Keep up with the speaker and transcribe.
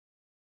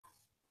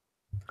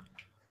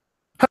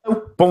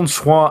Hello,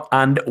 bonsoir,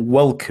 and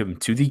welcome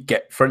to the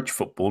Get French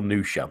Football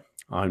News Show.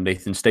 I'm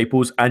Nathan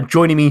Staples, and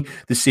joining me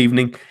this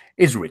evening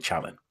is Rich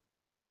Allen.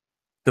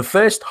 The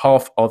first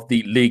half of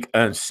the Ligue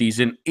 1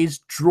 season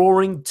is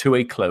drawing to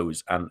a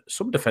close, and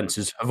some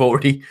defences have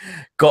already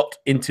got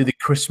into the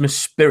Christmas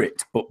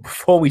spirit. But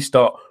before we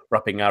start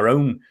wrapping our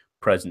own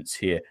presents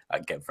here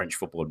at Get French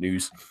Football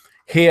News,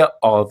 here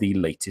are the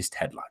latest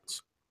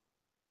headlines.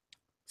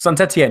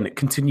 Saint-Etienne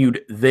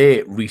continued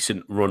their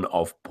recent run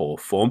of poor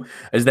form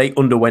as they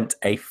underwent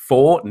a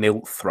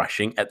 4-0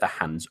 thrashing at the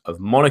hands of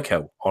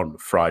Monaco on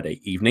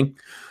Friday evening.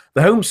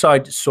 The home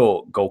side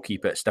saw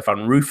goalkeeper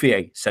Stéphane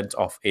Ruffier sent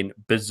off in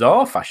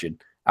bizarre fashion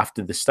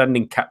after the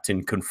standing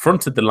captain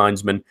confronted the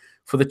linesman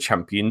for the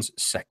champions'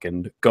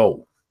 second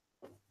goal.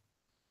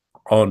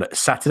 On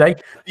Saturday,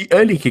 the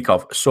early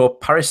kickoff saw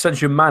Paris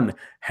Saint-Germain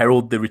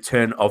herald the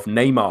return of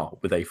Neymar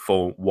with a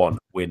 4-1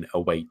 win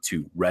away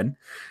to Rennes.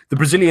 The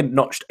Brazilian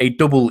notched a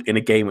double in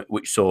a game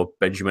which saw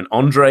Benjamin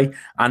Andre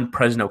and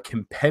Presnel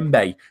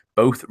Kimpembe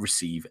both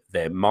receive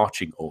their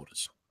marching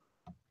orders.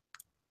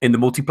 In the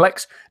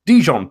multiplex,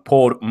 Dijon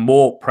poured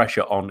more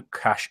pressure on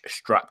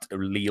cash-strapped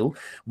Lille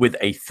with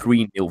a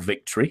 3-0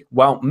 victory,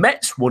 while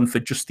Metz won for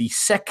just the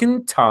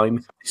second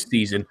time this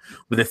season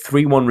with a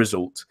 3-1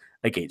 result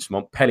against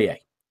Montpellier.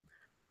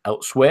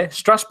 Elsewhere,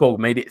 Strasbourg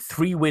made it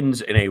 3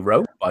 wins in a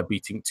row by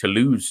beating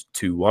Toulouse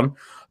 2-1.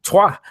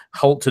 Troyes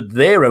halted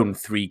their own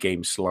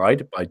 3-game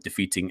slide by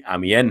defeating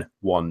Amiens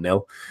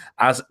 1-0,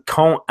 as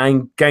Caen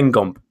and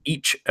Guingamp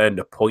each earned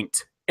a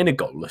point in a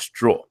goalless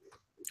draw.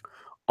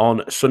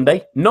 On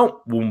Sunday, Nantes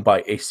won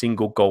by a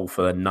single goal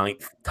for the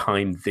 9th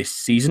time this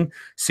season,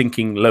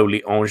 sinking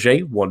lowly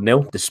Angers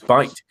 1-0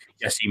 despite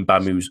Yassine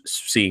Bamous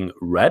seeing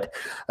red,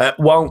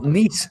 while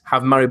Nice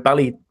have Mario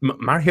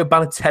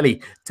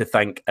Balotelli to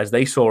thank as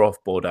they saw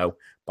off Bordeaux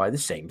by the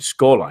same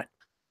scoreline.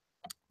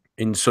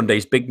 In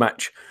Sunday's big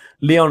match,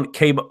 Lyon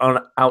came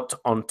out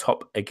on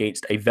top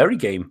against a very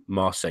game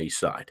Marseille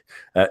side.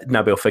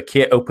 Nabil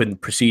Fekir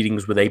opened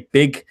proceedings with a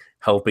big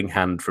helping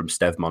hand from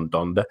Steve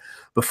Mandanda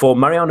before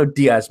Mariano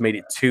Diaz made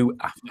it 2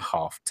 after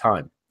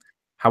half-time.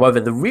 However,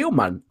 the real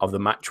man of the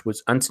match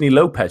was Anthony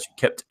Lopez, who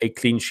kept a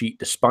clean sheet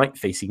despite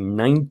facing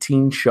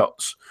 19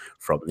 shots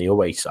from the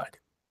away side.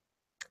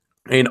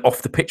 In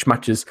off-the-pitch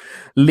matches,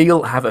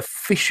 Lille have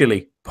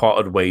officially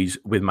parted ways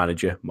with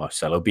manager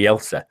Marcelo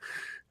Bielsa.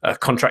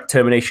 Contract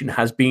termination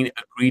has been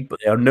agreed, but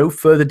there are no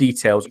further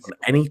details on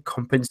any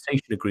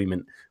compensation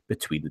agreement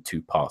between the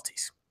two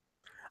parties.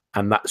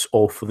 And that's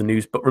all for the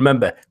news. But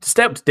remember, to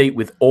stay up to date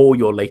with all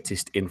your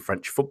latest in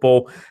French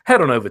football,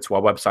 head on over to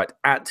our website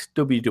at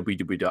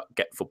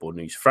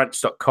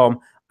www.getfootballnewsfrance.com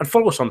and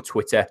follow us on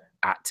Twitter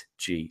at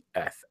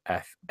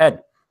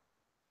GFFN.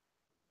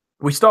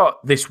 We start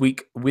this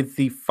week with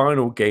the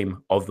final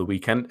game of the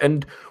weekend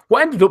and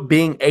what ended up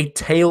being a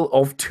tale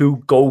of two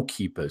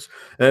goalkeepers.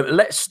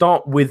 Let's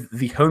start with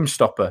the home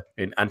stopper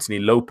in Anthony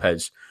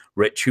Lopez,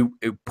 Rich, who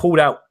pulled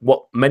out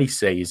what many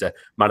say is a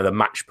man of the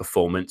match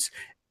performance.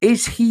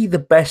 Is he the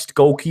best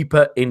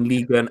goalkeeper in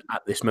Ligue 1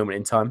 at this moment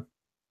in time?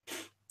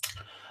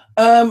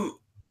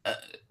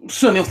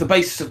 Certainly off the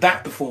basis of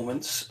that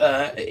performance,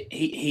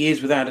 he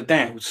is without a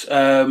doubt.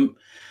 I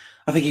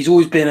think he's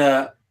always been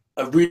a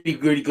really,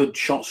 really good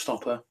shot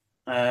stopper.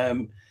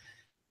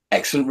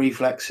 Excellent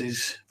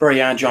reflexes,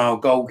 very agile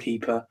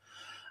goalkeeper.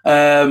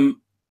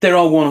 There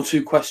are one or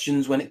two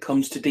questions when it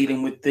comes to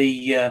dealing with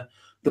the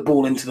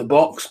ball into the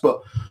box, but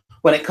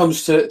when it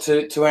comes to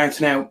out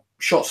and out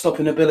shot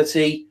stopping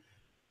ability,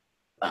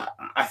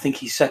 I think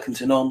he's second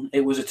to none.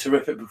 It was a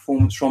terrific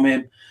performance from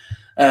him.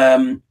 I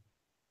mean,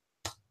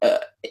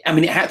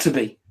 it had to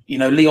be. You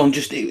know, Lyon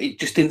it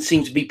just didn't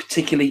seem to be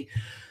particularly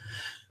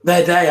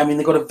their day. I mean,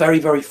 they got a very,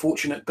 very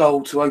fortunate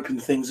goal to open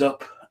things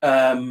up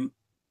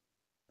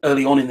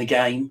early on in the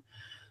game.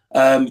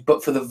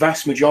 But for the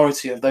vast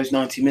majority of those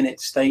 90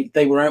 minutes,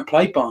 they were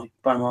outplayed by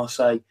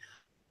Marseille.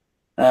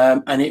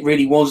 And it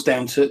really was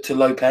down to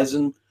Lopez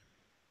and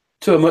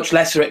to a much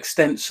lesser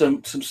extent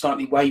some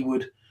slightly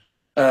wayward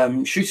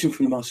shooting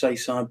from the Marseille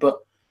side. But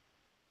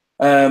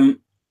I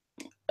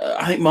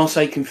think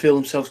Marseille can feel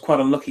themselves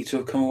quite unlucky to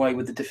have come away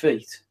with the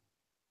defeat.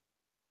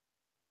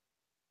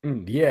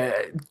 Yeah,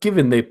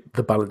 given the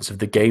balance of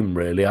the game,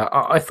 really,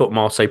 I thought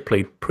Marseille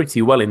played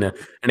pretty well in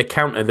a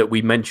counter that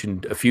we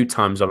mentioned a few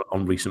times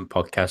on recent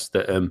podcasts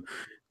that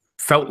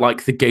felt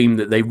like the game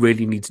that they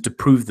really needed to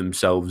prove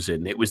themselves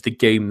in. It was the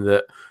game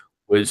that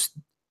was,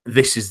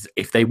 this is,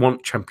 if they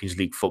want Champions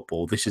League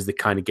football, this is the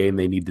kind of game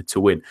they needed to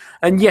win.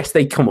 And yes,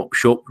 they come up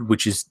short,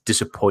 which is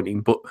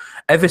disappointing, but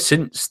ever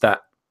since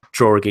that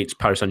draw against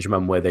Paris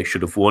Saint-Germain where they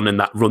should have won, and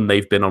that run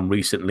they've been on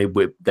recently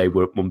where they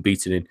were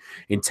unbeaten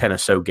in 10 or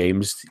so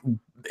games,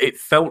 it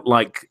felt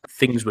like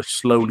things were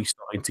slowly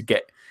starting to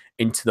get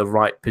into the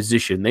right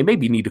position. They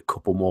maybe need a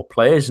couple more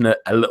players and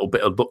a little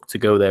bit of luck to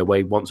go their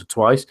way once or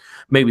twice.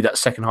 Maybe that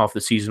second half of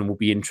the season will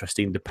be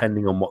interesting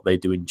depending on what they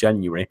do in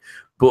January.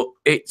 But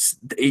it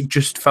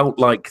just felt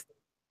like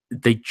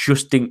they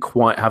just didn't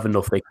quite have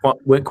enough. They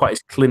weren't quite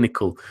as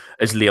clinical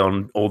as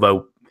Lyon,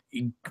 although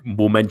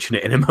we'll mention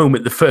it in a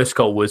moment. The first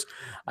goal was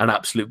an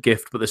absolute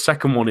gift, but the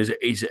second one is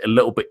a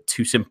little bit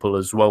too simple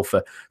as well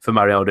for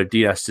Mariano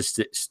Diaz to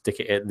stick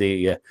it at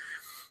the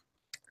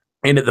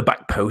in at the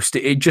back post.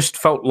 It just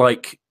felt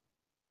like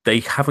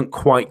they haven't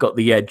quite got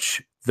the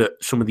edge that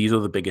some of these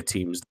other bigger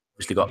teams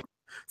obviously got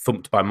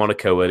thumped by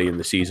Monaco early in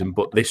the season,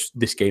 but this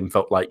game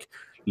felt like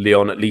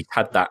Lyon at least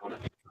had that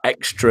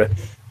extra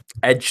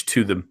edge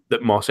to them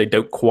that Marseille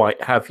don't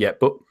quite have yet.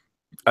 But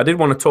I did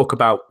want to talk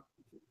about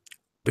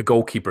the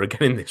goalkeeper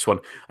again in this one,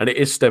 and it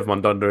is Steve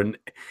Mandanda, and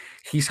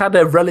he's had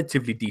a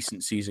relatively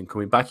decent season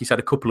coming back. He's had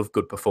a couple of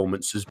good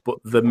performances, but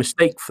the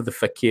mistake for the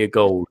Fekir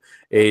goal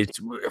it's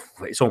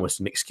almost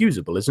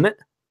inexcusable, isn't it?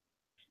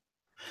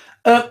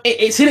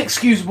 It's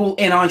inexcusable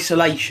in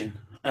isolation,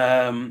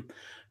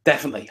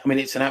 definitely. I mean,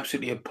 it's an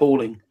absolutely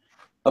appalling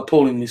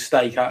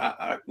mistake.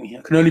 I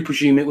can only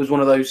presume it was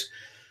one of those,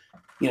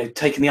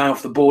 taking the eye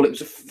off the ball. It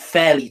was a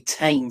fairly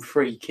tame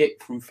free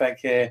kick from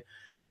Fekir.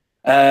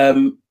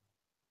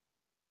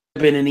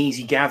 Been an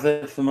easy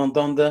gather for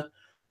Mandanda.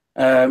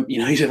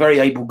 He's a very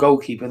able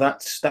goalkeeper.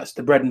 That's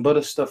the bread and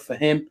butter stuff for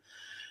him.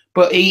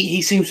 But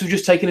he seems to have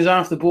just taken his eye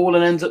off the ball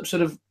and ends up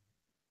sort of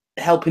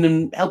helping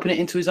it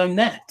into his own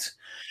net.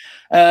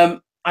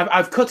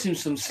 I've cut him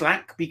some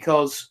slack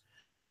because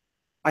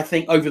I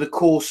think over the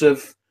course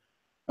of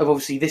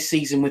obviously this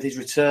season with his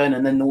return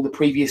and then all the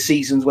previous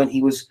seasons when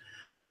he was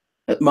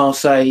at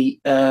Marseille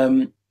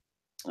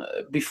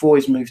before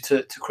his move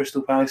to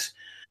Crystal Palace,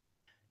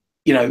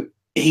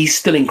 he's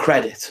still in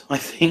credit, I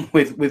think,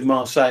 with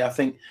Marseille. I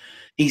think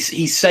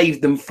he's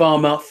saved them far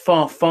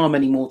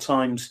many more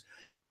times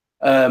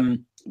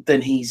than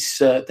he's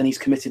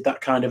committed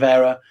that kind of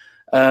error.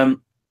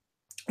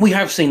 We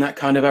have seen that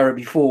kind of error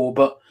before,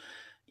 but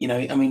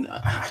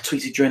I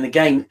tweeted during the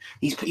game,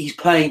 he's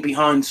playing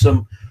behind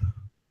some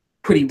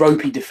pretty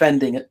ropey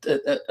defending at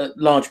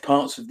large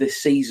parts of this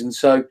season.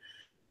 So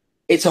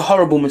it's a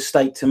horrible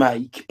mistake to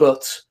make,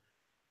 but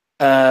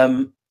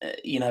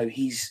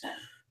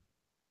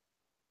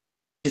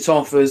it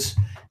offers.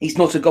 He's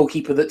not a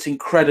goalkeeper that's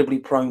incredibly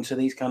prone to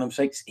these kind of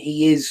mistakes.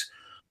 He is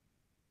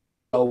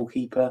a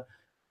goalkeeper,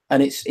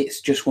 and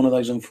it's just one of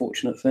those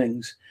unfortunate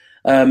things.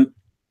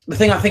 The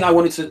thing I think I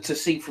wanted to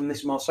see from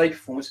this Marseille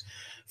performance,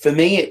 for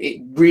me,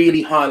 it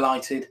really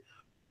highlighted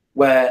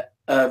where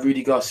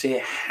Rudy Garcia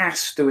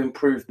has to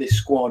improve this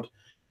squad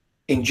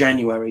in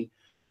January.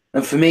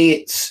 And for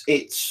me,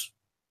 it's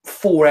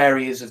 4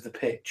 areas of the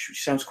pitch,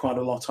 which sounds quite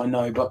a lot, I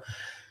know, but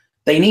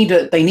they need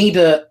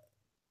a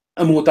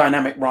more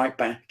dynamic right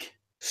back.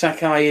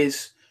 Sakai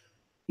is,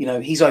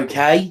 he's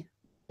okay,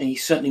 and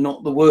he's certainly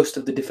not the worst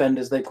of the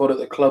defenders they've got at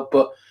the club,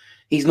 but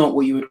he's not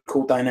what you would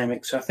call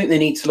dynamic. So I think they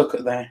need to look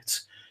at that.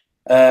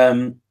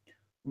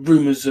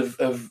 Rumours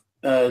of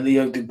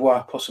Leo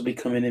Dubois possibly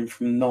coming in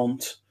from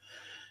Nantes.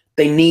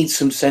 They need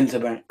some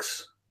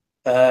centre-backs.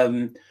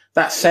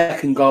 That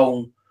second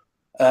goal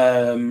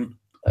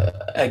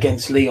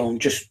against Lyon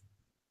just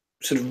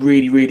sort of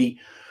really, really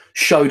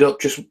showed up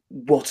just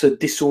what a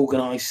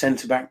disorganised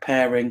centre-back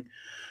pairing,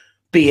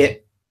 be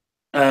it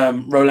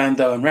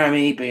Rolando and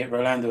Rami, be it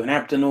Rolando and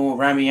Abdennour,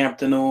 Rami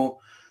Abdennour,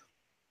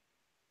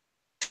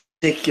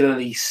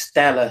 particularly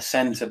stellar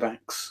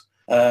centre-backs.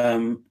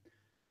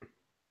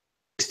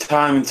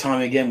 Time and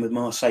time again with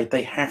Marseille,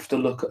 they have to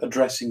look at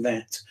addressing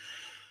that.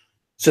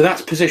 So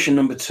that's position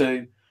number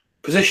 2.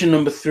 Position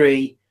number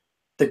 3,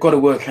 they've got to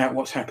work out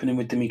what's happening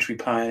with Dimitri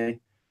Payet.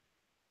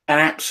 An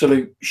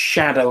absolute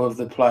shadow of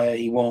the player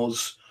he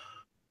was.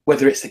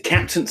 Whether it's the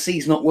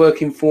captaincy's not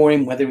working for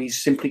him, whether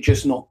he's simply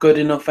just not good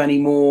enough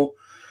anymore,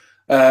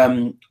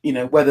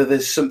 whether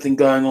there's something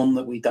going on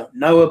that we don't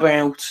know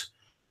about,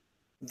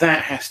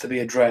 that has to be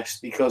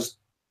addressed, because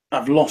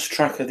I've lost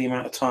track of the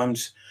amount of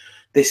times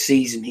this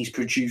season he's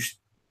produced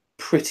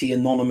pretty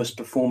anonymous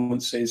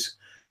performances.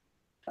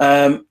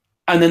 And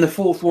then the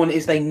 4th one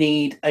is they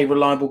need a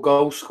reliable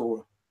goal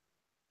scorer.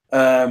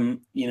 They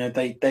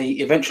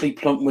eventually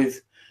plumped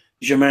with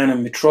Germain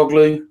and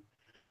Mitroglou,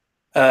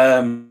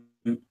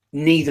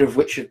 neither of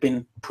which have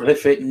been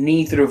prolific,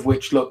 neither of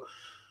which look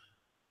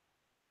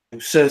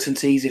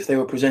certainties if they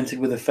were presented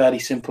with a fairly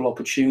simple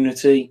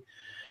opportunity.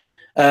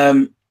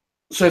 So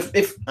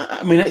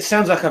it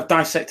sounds like I've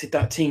dissected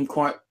that team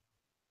quite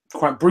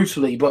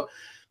brutally, but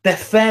they're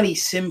fairly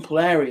simple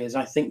areas,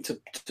 I think. The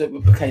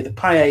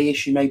Payet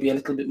issue may be a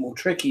little bit more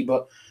tricky,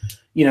 but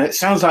it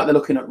sounds like they're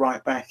looking at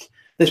right back.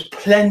 There's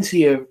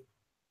plenty of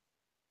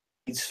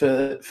needs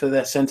for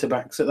their centre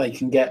backs that they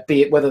can get,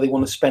 be it whether they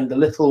want to spend a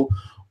little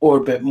or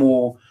a bit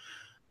more.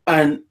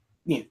 And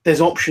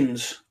there's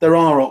options. There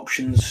are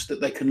options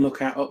that they can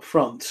look at up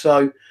front.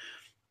 So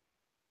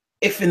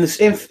if in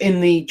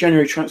the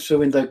January transfer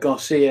window,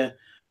 Garcia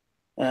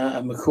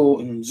and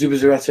McCourt and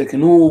Zubizarreta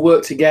can all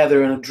work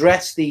together and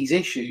address these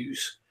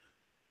issues,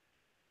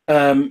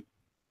 there's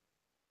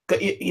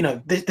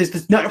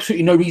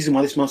absolutely no reason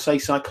why this Marseille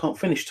side can't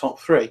finish top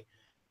 3.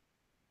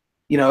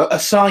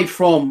 Aside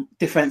from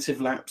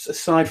defensive lapse,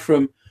 aside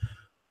from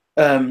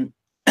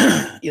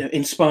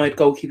inspired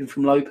goalkeeping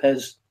from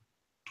Lopez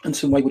and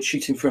some wayward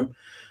shooting from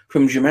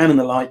Germain and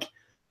the like,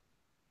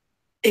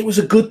 it was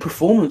a good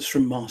performance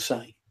from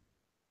Marseille.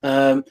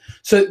 So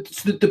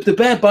the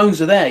bare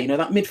bones are there. You know,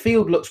 that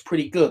midfield looks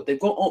pretty good. They've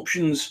got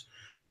options,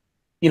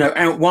 you know,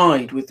 out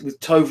wide with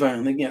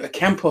Thauvin. You know,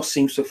 Campos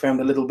seems to have found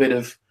a little bit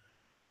of,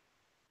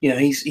 you know,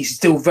 he's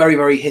still very,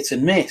 very hit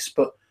and miss,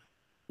 but,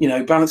 you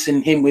know,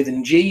 balancing him with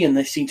Ng, and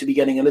they seem to be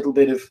getting a little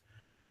bit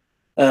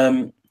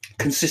of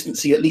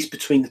consistency, at least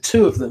between the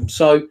two of them.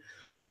 So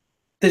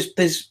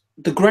there's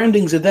the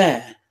groundings are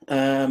there.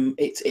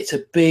 It's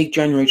a big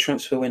January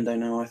transfer window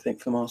now, I think,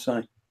 for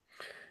Marseille.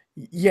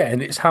 Yeah,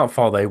 and it's how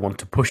far they want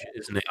to push it,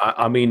 isn't it?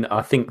 I mean,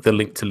 I think the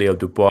link to Leo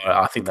Dubois,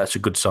 I think that's a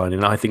good sign.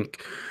 And I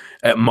think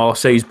at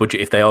Marseille's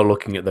budget, if they are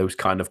looking at those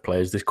kind of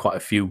players, there's quite a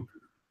few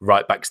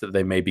right backs that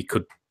they maybe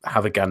could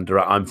have a gander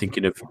at. I'm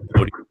thinking of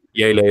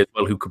Yele as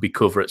well, who could be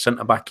cover at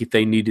centre back if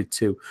they needed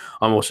to.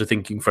 I'm also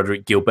thinking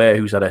Frederic Gilbert,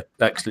 who's had an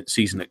excellent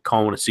season at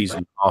Caen, a season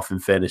and a half. In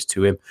fairness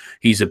to him,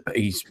 he's a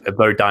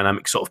very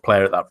dynamic sort of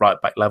player at that right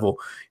back level.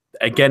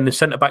 Again, the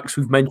centre backs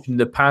we've mentioned in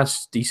the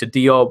past, Issa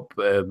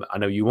Diop, I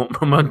know you want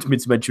me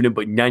to mention him,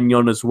 but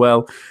Nagnon as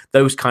well.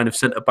 Those kind of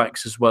centre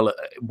backs as well,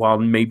 while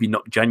maybe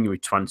not January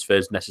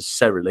transfers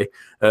necessarily,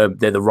 they're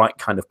the right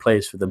kind of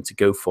players for them to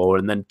go for,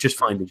 and then just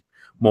finding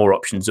more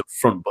options up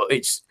front. But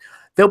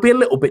they'll be a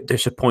little bit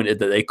disappointed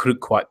that they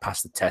couldn't quite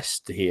pass the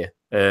test here.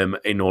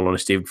 In all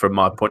honesty, from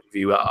my point of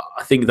view,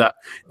 I think that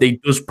they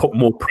does put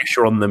more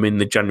pressure on them in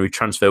the January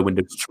transfer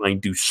window to try and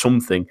do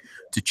something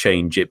to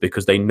change it,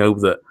 because they know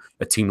that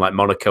a team like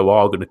Monaco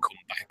are going to come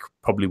back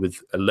probably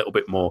with a little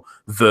bit more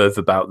verve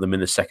about them in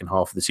the second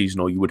half of the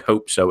season, or you would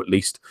hope so at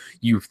least.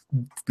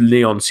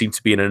 Lyon seem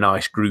to be in a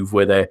nice groove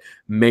where they're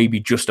maybe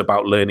just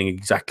about learning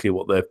exactly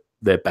what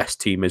their best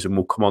team is, and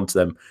we'll come on to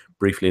them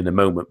briefly in a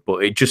moment.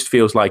 But it just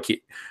feels like it,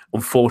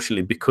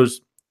 unfortunately,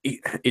 because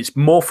it's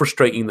more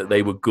frustrating that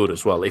they were good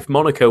as well. If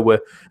Marseille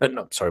were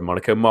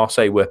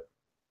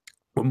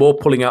more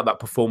pulling out that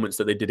performance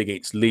that they did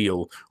against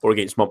Lille or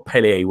against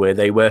Montpellier, where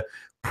they were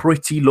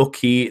pretty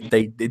lucky.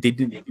 They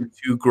didn't do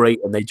too great,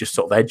 and they just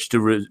sort of edged a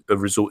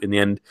result in the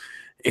end.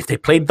 If they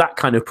played that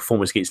kind of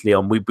performance against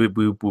Lyon, we're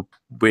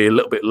a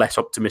little bit less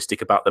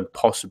optimistic about them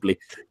possibly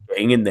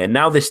getting in there.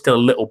 Now there's still a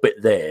little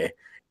bit there,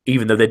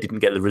 even though they didn't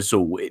get the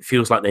result. It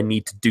feels like they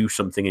need to do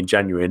something in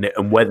January,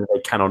 and whether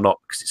they can or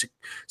not, because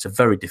it's a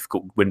very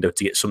difficult window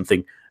to get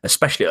something,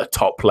 especially at a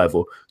top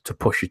level, to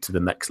push you to the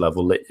next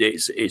level.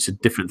 It's a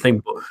different thing.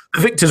 But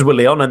the victors were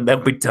Lyon, and they'll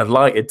be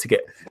delighted to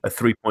get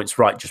 3 points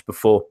right just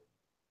before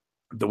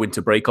the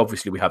winter break.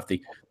 Obviously, we have the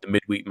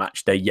midweek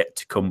match day yet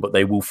to come, but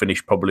they will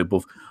finish probably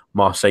above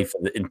Marseille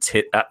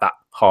at that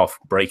half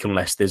break,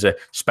 unless there's a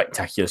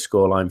spectacular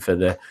scoreline for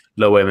the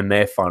L'OM in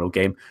their final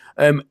game.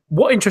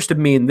 What interested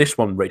me in this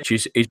one, Rich,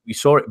 is we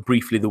saw it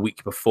briefly the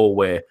week before,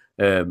 where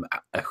Houssem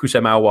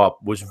Aouar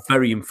was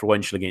very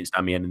influential against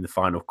Amiens in the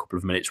final couple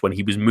of minutes when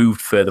he was moved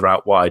further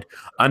out wide,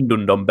 and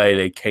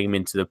Ndombele came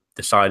into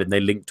the side and they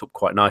linked up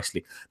quite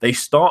nicely. They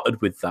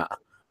started with that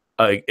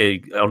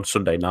on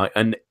Sunday night,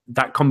 and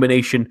that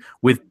combination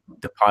with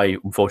Depay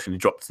unfortunately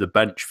dropped to the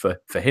bench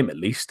for him at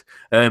least,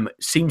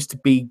 seems to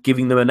be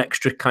giving them an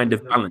extra kind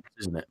of balance,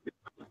 isn't it?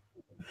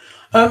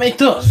 It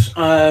does.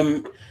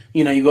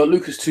 You know, you've got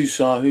Lucas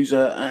Toussaint, who's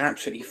an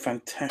absolutely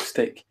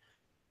fantastic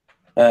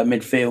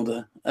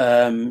midfielder.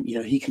 You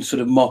know, he can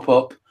sort of mop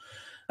up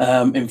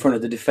in front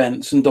of the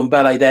defence, and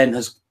Ndombele then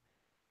has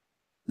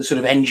the sort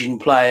of engine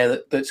player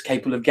that's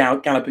capable of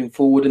galloping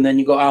forward, and then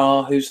you've got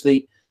Aouar, who's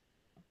the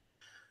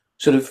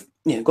sort of,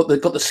 you know, got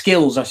the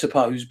skills, I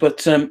suppose.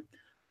 But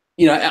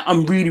you know,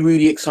 I'm really,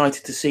 really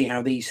excited to see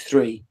how these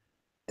three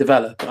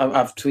develop.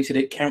 I've tweeted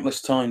it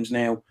countless times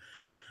now.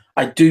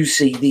 I do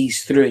see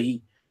these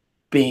three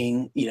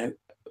being, you know,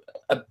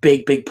 a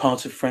big, big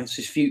part of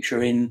France's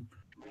future in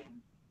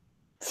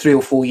 3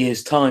 or 4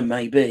 years' time,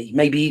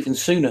 maybe even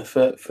sooner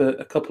for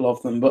a couple of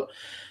them. But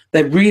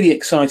they're really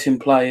exciting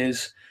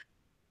players.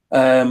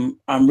 I'm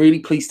really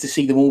pleased to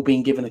see them all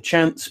being given a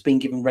chance, being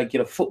given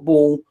regular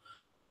football.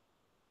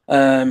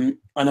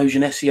 I know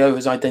Genesio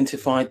has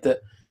identified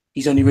that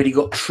he's only really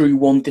got true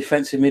one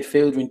defensive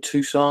midfielder in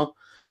Toussaint.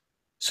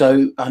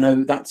 So I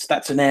know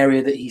that's an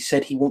area that he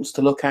said he wants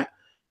to look at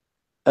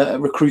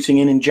recruiting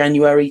in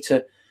January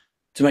to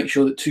make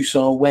sure that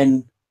Toussaint,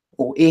 when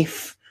or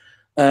if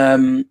you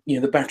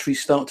know, the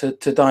batteries start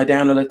to die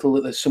down a little,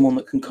 that there's someone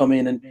that can come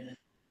in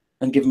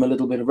and give him a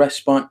little bit of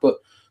respite. But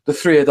the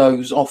three of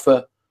those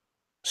offer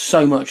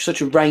so much,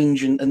 such a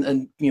range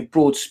and you know,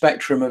 broad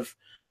spectrum of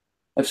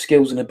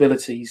skills and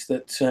abilities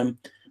that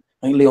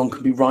I think Lyon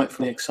can be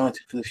rightfully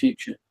excited for the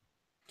future.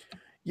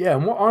 Yeah,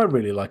 and what I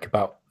really like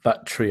about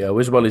that trio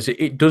as well is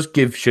it does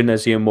give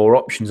Genesio more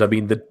options. I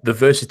mean, the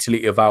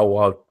versatility of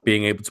Aouar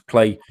being able to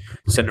play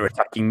centre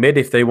attacking mid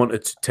if they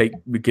wanted to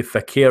give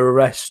Fekir a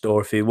rest,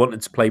 or if they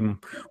wanted to play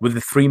with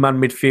the 3-man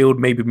midfield,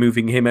 maybe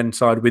moving him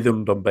inside with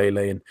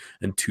Ndombele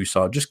and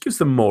Toussaint, just gives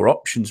them more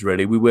options,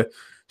 really. We were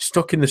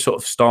stuck in the sort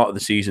of start of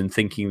the season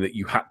thinking that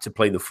you had to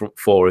play the front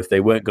four. If they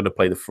weren't going to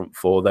play the front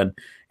four, then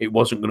it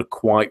wasn't going to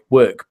quite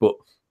work. But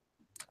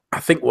I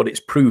think what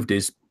it's proved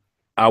is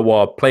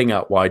Aouar playing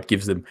out wide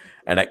gives them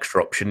an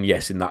extra option,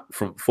 yes, in that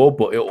front four,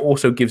 but it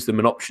also gives them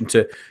an option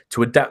to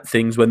adapt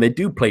things when they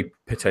do play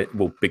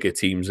bigger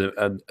teams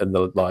and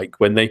the like,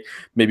 when they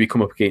maybe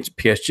come up against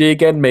PSG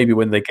again, maybe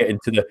when they get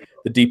into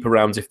the deeper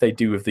rounds, if they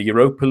do with the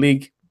Europa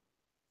League.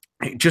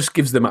 It just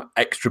gives them an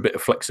extra bit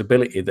of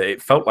flexibility that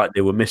it felt like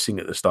they were missing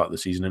at the start of the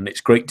season. And it's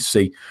great to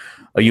see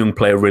a young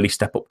player really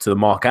step up to the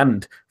mark.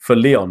 And for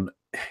Lyon,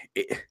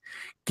 it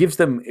gives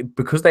them,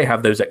 because they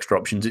have those extra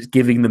options, it's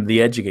giving them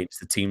the edge against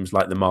the teams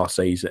like the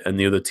Marseilles and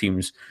the other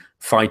teams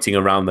fighting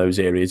around those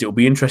areas. It'll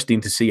be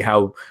interesting to see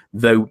how,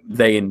 though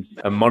they and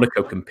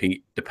Monaco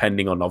compete,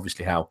 depending on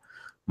obviously how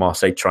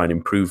Marseille try and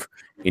improve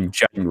in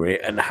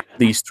January, and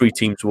these three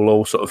teams will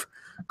all sort of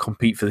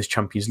compete for this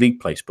Champions League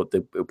place. But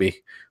it'll be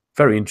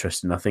very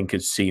interesting, I think,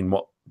 as seeing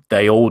what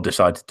they all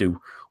decide to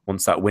do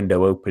once that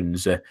window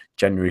opens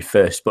January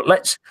 1st. But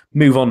let's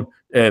move on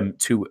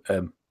to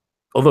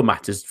other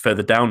matters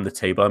further down the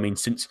table. I mean,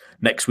 since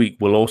next week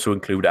we'll also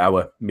include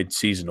our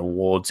mid-season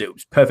awards, it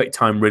was perfect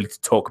time really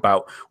to talk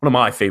about one of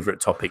my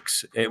favourite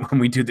topics when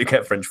we do the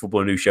Get French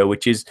Football News show,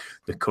 which is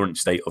the current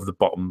state of the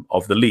bottom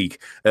of the league.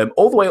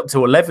 All the way up to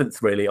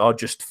 11th, really, are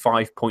just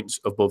 5 points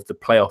above the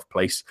playoff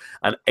place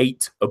and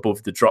 8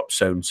 above the drop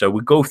zone. So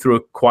we'll go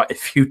through quite a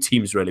few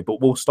teams, really,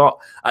 but we'll start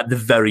at the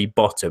very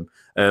bottom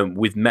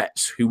with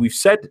Metz, who we've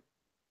said,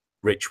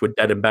 Rich, were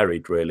dead and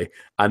buried, really.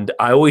 And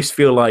I always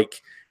feel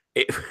like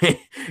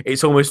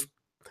it's almost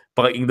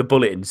biting the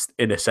bullet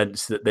in a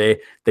sense that they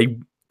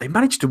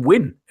managed to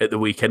win at the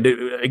weekend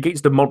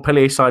against the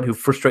Montpellier side, who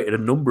frustrated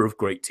a number of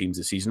great teams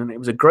this season, and it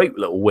was a great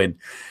little win.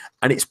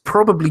 And it's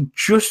probably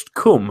just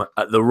come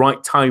at the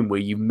right time where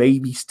you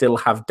maybe still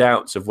have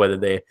doubts of whether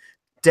they're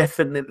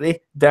definitely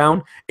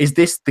down. Is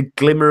this the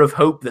glimmer of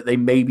hope that they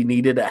maybe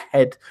needed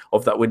ahead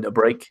of that winter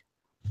break?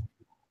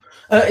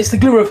 It's the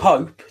glimmer of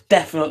hope,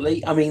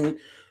 definitely. I mean,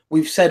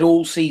 we've said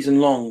all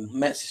season long,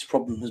 Metz's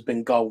problem has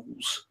been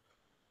goals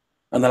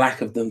and the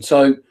lack of them.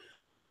 So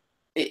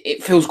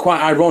it feels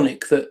quite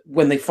ironic that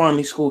when they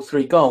finally scored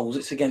 3 goals,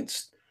 it's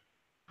against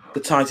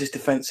the tightest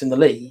defence in the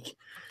league.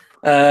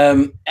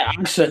 I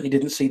certainly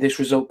didn't see this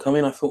result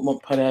coming. I thought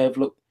Montpellier have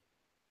looked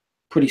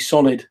pretty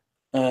solid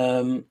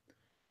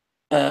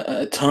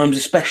at times,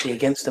 especially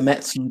against the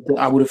Metz that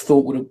I would have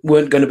thought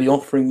weren't going to be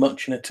offering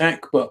much in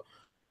attack, but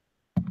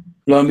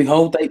lo and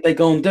behold, they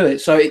go and do it.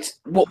 So it's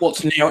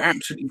what's now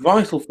absolutely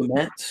vital for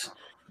Metz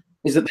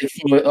is that they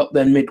follow it up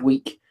then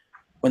midweek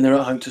when they're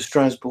at home to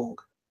Strasbourg.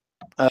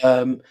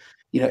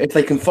 If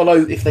they can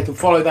follow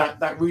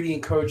that really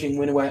encouraging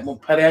win away at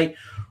Montpellier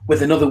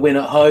with another win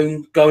at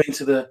home, go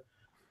into the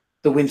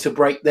winter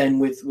break then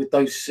with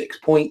those 6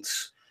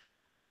 points,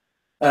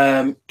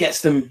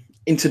 gets them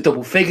into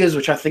double figures,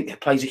 which I think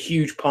plays a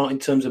huge part in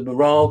terms of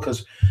morale,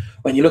 because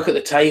when you look at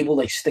the table,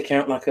 they stick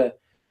out like an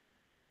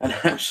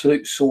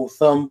absolute sore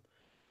thumb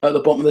at the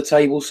bottom of the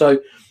table. So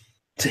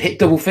to hit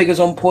double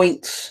figures on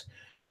points,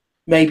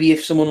 maybe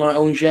if someone like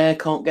Angers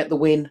can't get the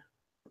win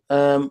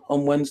on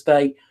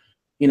Wednesday,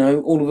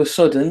 all of a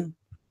sudden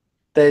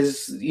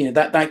there's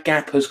that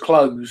gap has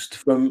closed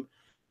from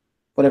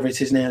whatever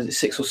it is now, is it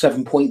 6 or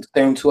 7 points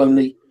down to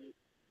only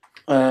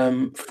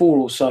 4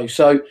 or so.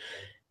 So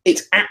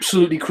it's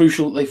absolutely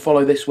crucial that they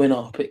follow this win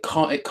up. It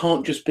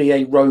can't just be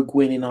a rogue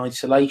win in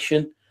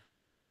isolation.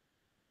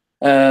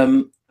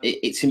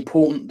 It's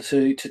important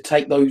to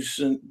take those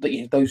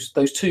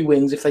 2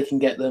 wins if they can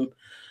get them,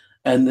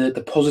 and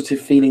the positive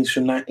feelings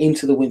from that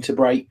into the winter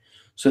break,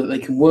 so that they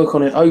can work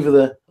on it over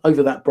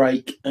that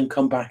break and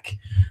come back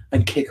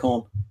and kick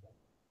on.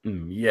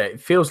 Yeah,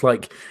 it feels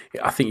like,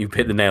 I think you've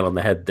hit the nail on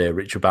the head there,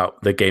 Rich,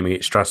 about the game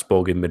against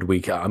Strasbourg in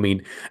midweek. I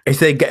mean, if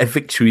they get a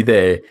victory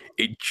there,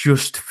 it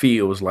just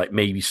feels like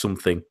maybe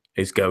something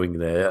is going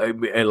there.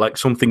 Like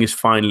something is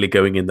finally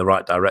going in the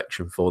right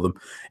direction for them.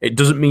 It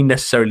doesn't mean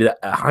necessarily that,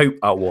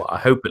 I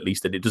hope at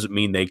least that it doesn't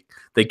mean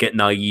they get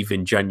naive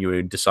in January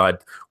and decide,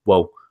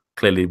 well,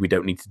 clearly we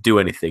don't need to do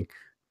anything.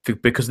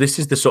 Because this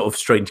is the sort of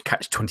strange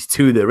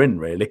catch-22 they're in,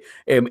 really.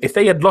 If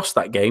they had lost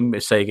that game,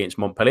 say against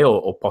Montpellier,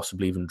 or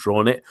possibly even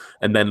drawn it,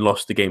 and then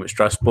lost the game at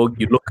Strasbourg,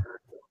 you look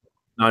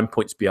 9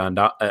 points behind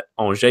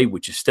Angers,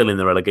 which is still in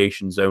the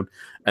relegation zone,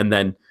 and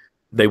then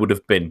they would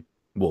have been,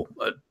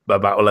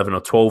 about 11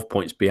 or 12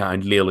 points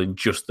behind Lille in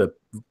just the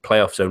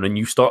playoff zone. And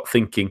you start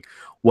thinking,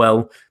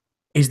 well,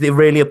 is there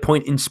really a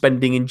point in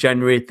spending in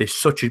January? There's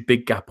such a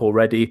big gap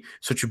already,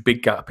 such a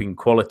big gap in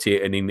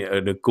quality and in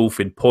a gulf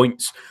in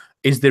points.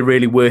 Is there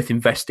really worth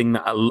investing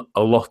that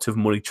a lot of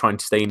money trying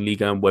to stay in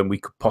Ligue 1 when we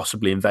could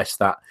possibly invest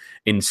that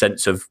in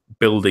sense of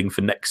building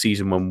for next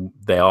season when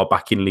they are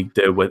back in Ligue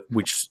 2,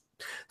 which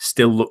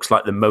still looks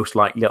like the most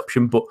likely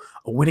option? But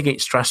a win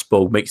against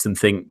Strasbourg makes them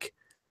think,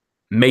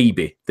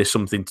 maybe there's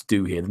something to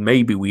do here.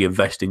 Maybe we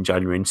invest in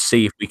January and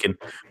see if we can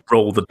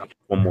roll the dice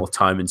one more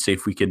time and see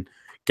if we can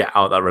get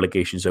out of that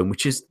relegation zone,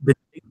 which is the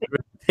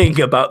thing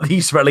about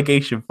these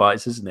relegation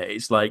fights, isn't it?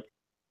 It's like,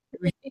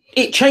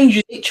 it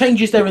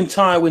changes their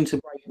entire winter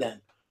break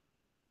then.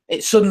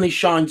 It suddenly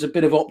shines a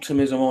bit of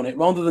optimism on it,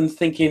 rather than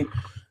thinking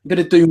a bit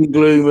of doom and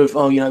gloom of,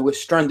 we're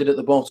stranded at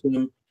the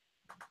bottom.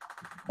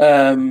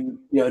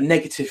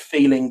 Negative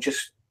feeling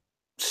just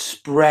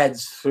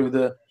spreads through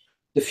the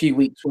few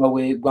weeks while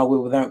we're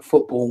without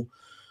football.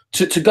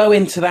 To go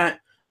into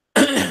that,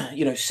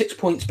 6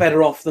 points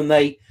better off than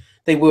they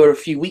were a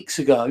few weeks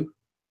ago.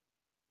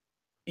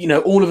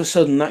 All of a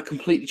sudden that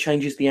completely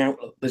changes the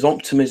outlook. There's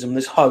optimism,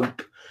 there's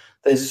hope,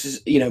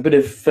 there's a bit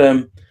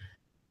of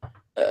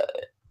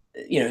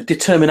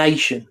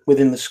determination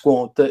within the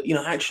squad that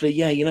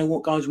actually,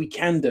 what, guys, we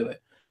can do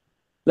it.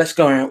 Let's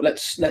go out.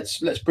 Let's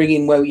bring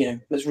in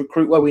let's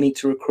recruit where we need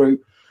to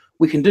recruit.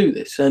 We can do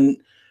this, and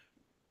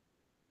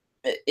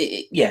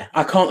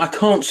I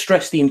can't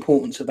stress the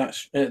importance of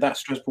that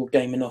Strasbourg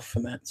game enough for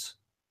Metz.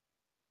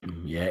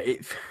 Yeah,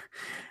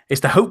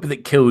 it's the hope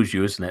that kills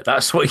you, isn't it?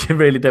 That's what you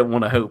really don't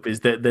want to hope,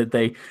 is that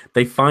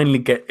they finally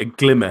get a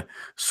glimmer,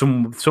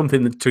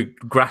 something to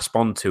grasp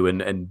onto,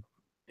 and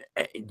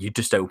you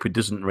just hope it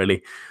doesn't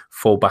really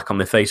fall back on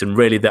their face. And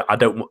really, that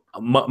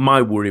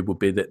my worry would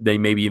be that they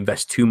maybe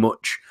invest too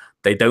much,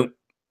 they don't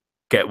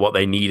get what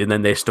they need, and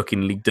then they're stuck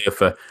in Ligue 2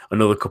 for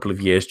another couple of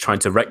years trying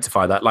to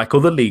rectify that, like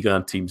other Ligue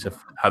 1 teams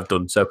have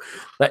done. So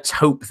let's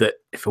hope that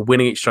if we're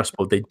winning at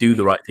Strasbourg, they do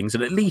the right things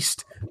and at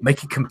least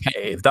make it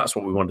competitive. That's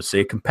what we want to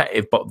see, a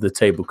competitive bottom of the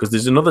table, because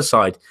there's another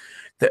side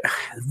that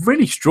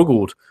really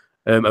struggled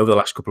over the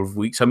last couple of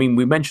weeks. I mean,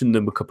 we mentioned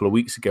them a couple of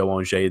weeks ago,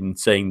 Angers, and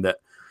saying that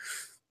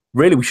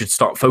really we should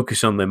start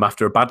focusing on them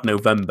after a bad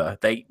November.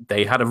 They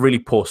had a really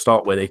poor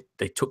start where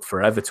they took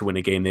forever to win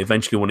a game. They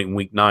eventually won it in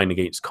week 9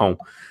 against Caen.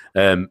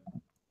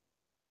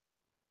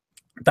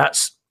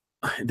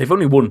 They've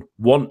only won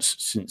once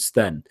since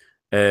then.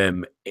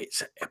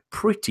 It's a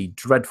pretty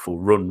dreadful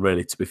run,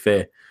 really, to be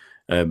fair.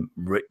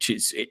 Rich,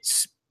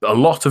 it's a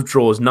lot of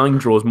draws, 9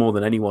 draws more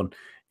than anyone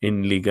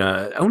in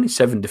Liga. Only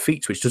 7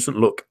 defeats, which doesn't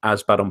look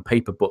as bad on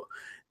paper, but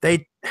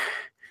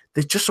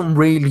there's just some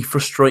really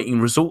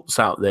frustrating results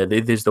out there.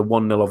 There's the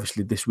 1-0,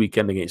 obviously, this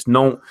weekend against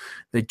Nantes.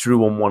 They drew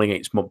 1-1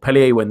 against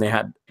Montpellier when they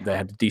had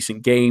a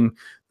decent game.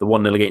 The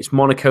 1-0 against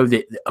Monaco.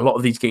 A lot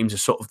of these games are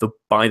sort of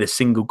by the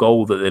single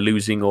goal that they're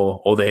losing,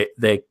 or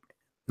they're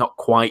not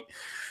quite.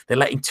 They're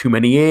letting too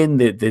many in.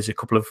 There's a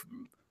couple of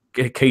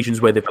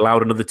occasions where they've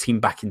allowed another team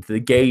back into the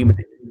game.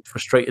 It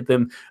frustrated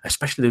them,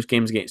 especially those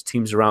games against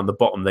teams around the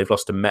bottom. They've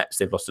lost to Metz.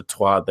 They've lost to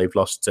Troyes. They've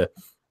lost to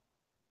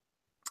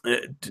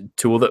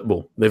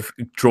they've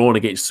drawn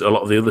against a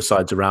lot of the other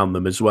sides around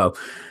them as well.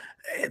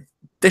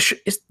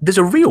 There's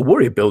a real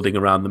worry building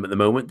around them at the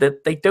moment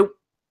that they don't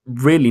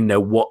really know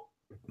what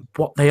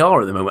they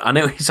are at the moment. I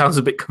know it sounds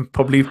a bit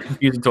probably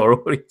confusing to our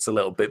audience a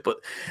little bit, but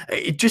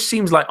it just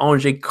seems like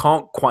Angers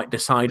can't quite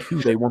decide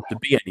who they want to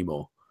be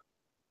anymore.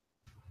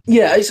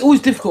 Yeah, it's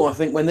always difficult, I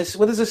think, when there's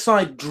a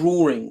side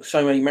drawing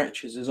so many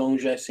matches as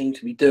Angers seem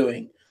to be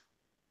doing.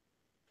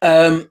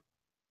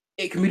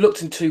 It can be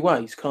looked in 2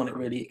 ways, can't it,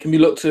 really? It can be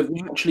looked at,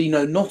 actually,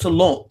 not a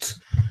lot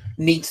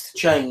needs to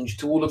change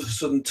to all of a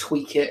sudden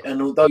tweak it, and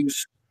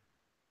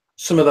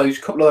couple of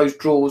those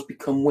draws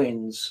become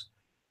wins.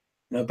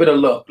 A bit of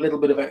luck, a little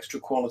bit of extra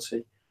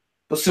quality.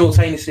 But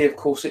simultaneously, of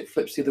course, it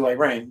flips the other way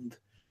around.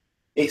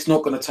 It's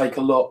not going to take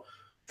a lot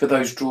for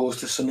those draws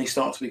to suddenly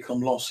start to become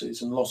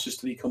losses, and losses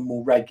to become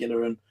more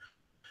regular. And,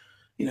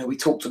 we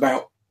talked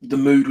about the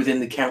mood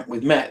within the camp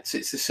with Metz.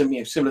 It's a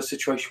similar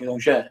situation with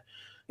Angers.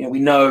 We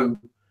know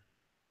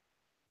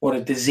what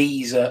a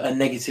disease a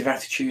negative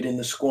attitude in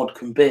the squad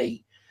can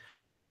be.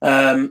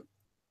 I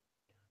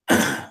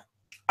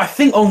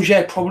think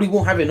Angers probably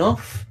will have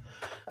enough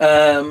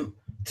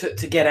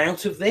to get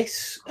out of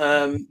this.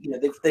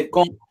 They've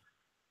got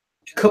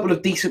a couple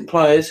of decent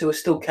players who are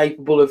still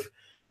capable of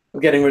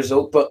getting a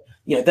result, but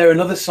they're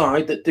another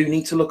side that do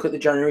need to look at the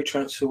January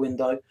transfer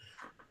window,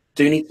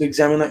 do need to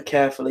examine that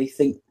carefully,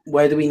 think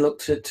where do we look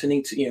to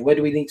where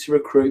do we need to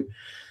recruit.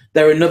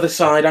 They're another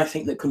side, I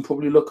think, that can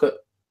probably look at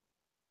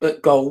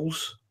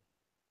goals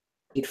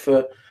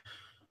for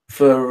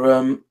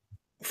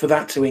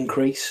that to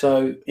increase.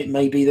 So it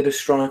may be that a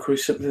striker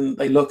is something that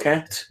they look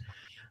at.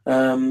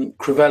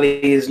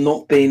 Crivelli has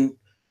not been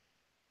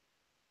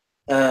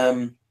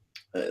the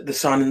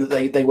signing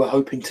that they were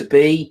hoping to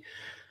be.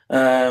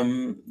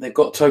 They've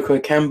got Toko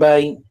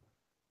Ekambi.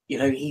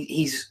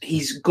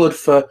 He's good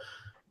for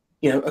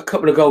a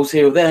couple of goals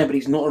here or there, but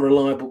he's not a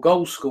reliable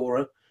goal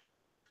scorer.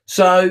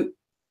 So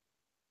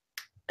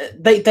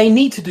they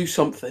need to do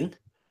something.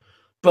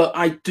 But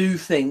I do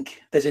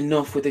think there's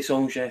enough with this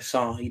Angers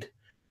side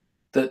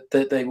that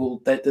they will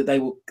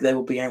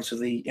be out of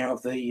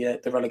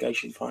the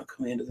relegation fight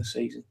come the end of the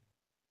season.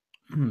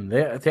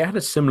 They had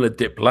a similar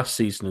dip last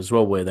season as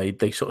well, where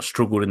they sort of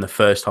struggled in the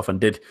first half and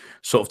did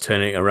sort of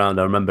turn it around.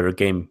 I remember a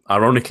game,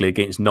 ironically,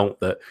 against Nantes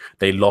that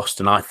they lost,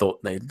 and I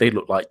thought they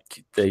looked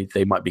like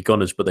they might be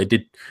gunners, but they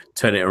did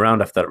turn it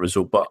around after that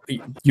result. But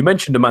you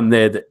mentioned a man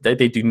there that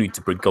they do need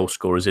to bring goal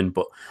scorers in,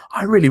 but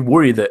I really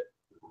worry that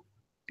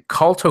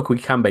Karl Toko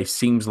Ekambi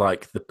seems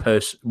like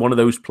one of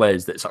those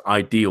players that's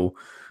ideal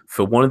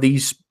for one of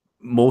these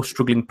more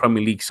struggling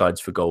Premier League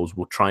sides for goals.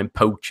 Will try and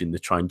poach in the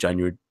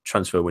January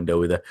transfer window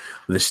with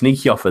a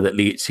sneaky offer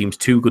that seems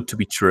too good to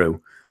be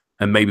true.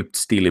 and maybe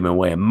steal him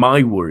away. And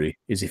my worry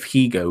is if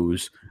he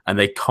goes and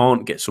they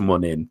can't get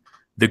someone in,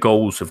 the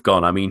goals have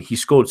gone. I mean, he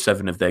scored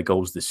 7 of their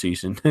goals this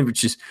season,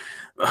 which is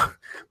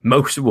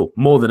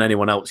more than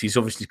anyone else. He's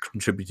obviously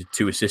contributed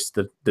 2 assists.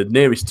 The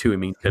nearest to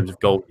him in terms of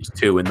goals is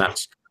 2, and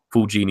that's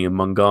Fulgini and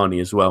Mangani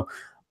as well.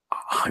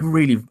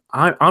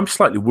 I'm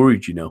slightly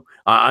worried, you know.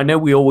 I know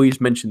we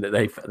always mention that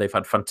they've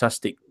had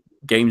fantastic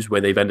games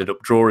where they've ended up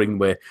drawing,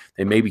 where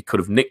they maybe could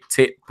have nicked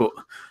it, but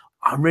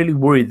I'm really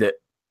worried that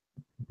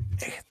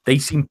they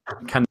seem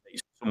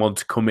candidates for someone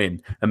to come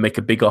in and make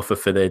a big offer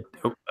for their,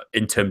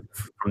 in terms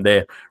from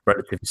their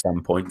relative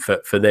standpoint,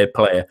 for their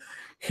player.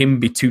 Him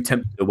be too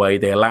tempted away,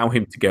 they allow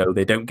him to go,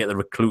 they don't get the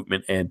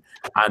recruitment in,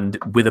 and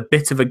with a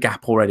bit of a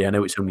gap already, I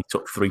know it's only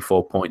took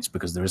 3-4 points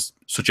because there is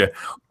such a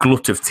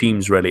glut of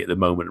teams really at the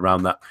moment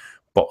around that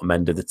bottom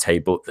end of the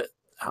table that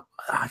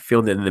I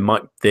feel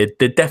that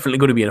they're definitely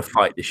going to be in a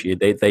fight this year.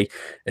 They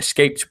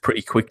escaped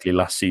pretty quickly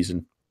last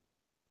season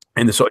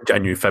in the sort of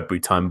January,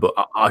 February time, but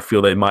I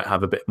feel they might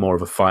have a bit more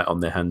of a fight on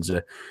their hands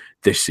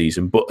this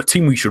season. But a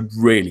team we should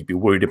really be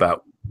worried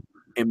about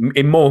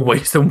in more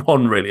ways than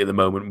one, really, at the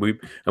moment.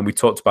 We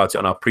talked about it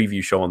on our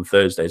preview show on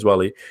Thursday as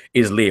well,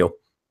 is Lille.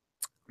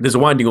 There's a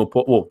winding up.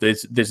 Well,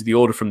 there's the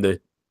order from the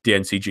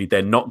DNCG.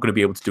 They're not going to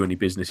be able to do any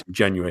business in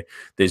January.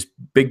 There's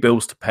big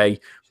bills to pay.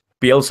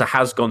 Bielsa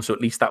has gone, so at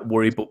least that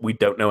worry, but we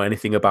don't know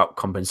anything about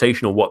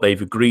compensation or what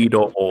they've agreed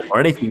or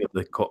anything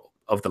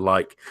of the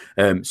like.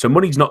 So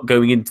money's not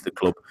going into the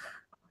club.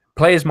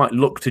 Players might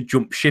look to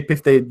jump ship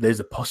if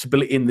there's a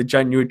possibility in the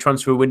January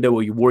transfer window,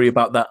 or you worry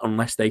about that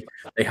unless they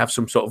have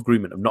some sort of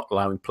agreement of not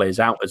allowing players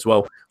out as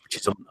well, which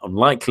is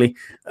unlikely.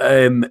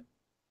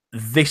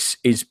 This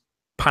is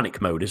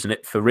panic mode, isn't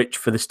it,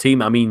 for this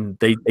team? I mean,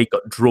 they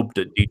got drubbed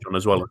at Dijon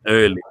as well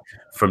early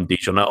from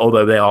Dijon,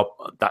 although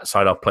that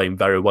side are playing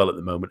very well at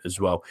the moment as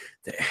well.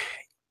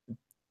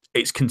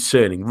 It's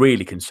concerning,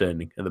 really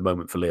concerning at the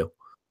moment for Lille.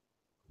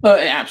 Oh,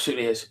 it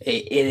absolutely is.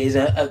 It is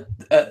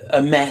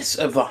a mess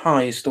of the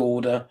highest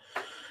order.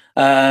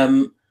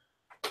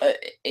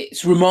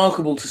 It's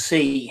remarkable to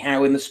see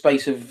how in the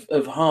space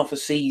of half a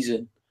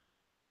season,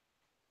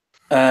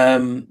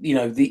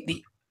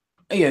 the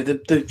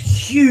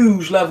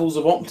huge levels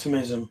of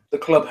optimism the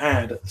club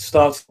had at the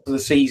start of the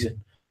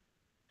season.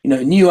 You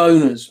know, new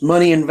owners,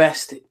 money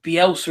invested,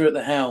 Bielsa at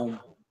the helm.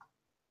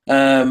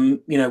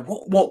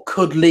 What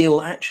could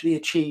Lille actually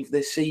achieve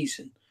this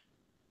season?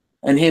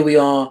 And here we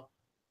are.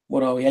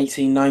 What are we,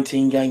 18,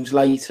 19 games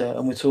later,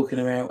 and we're talking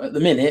about, at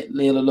the minute,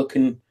 Lille are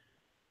looking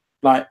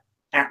like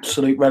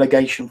absolute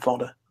relegation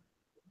fodder.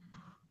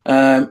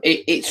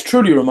 It's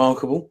truly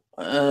remarkable.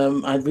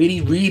 I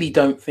really, really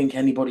don't think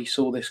anybody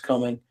saw this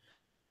coming.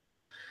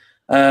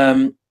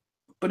 But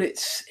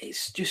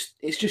it's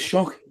just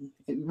shocking.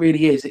 It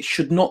really is. They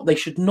should not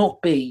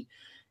be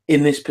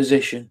in this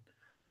position.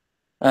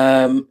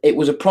 It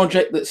was a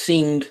project that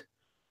seemed,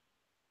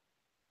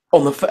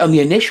 on the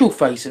initial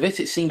face of it,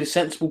 it seemed a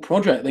sensible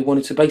project. They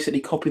wanted to basically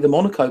copy the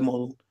Monaco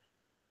model.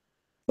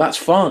 That's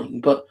fine,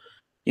 but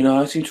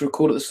I seem to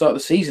recall at the start of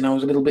the season I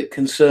was a little bit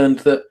concerned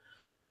that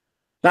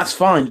that's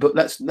fine, but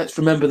let's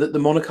remember that the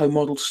Monaco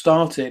model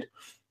started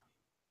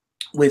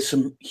with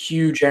some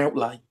huge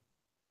outlay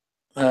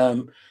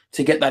to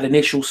get that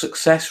initial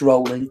success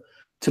rolling,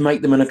 to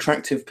make them an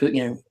attractive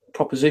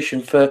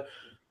proposition for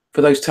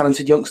those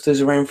talented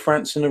youngsters around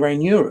France and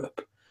around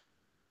Europe.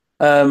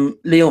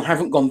 Lille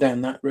haven't gone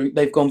down that route.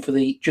 They've gone for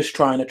the just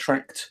try and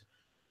attract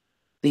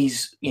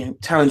these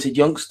talented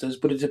youngsters,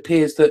 but it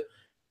appears that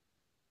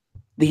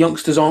the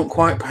youngsters aren't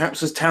quite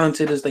perhaps as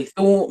talented as they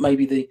thought.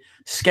 Maybe the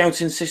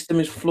scouting system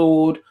is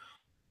flawed.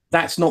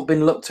 That's not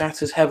been looked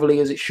at as heavily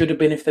as it should have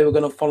been if they were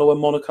going to follow a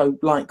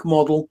Monaco-like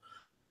model.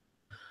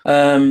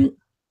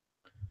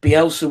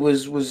 Bielsa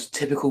was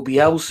typical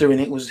Bielsa,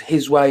 and it was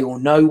his way or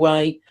no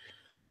way.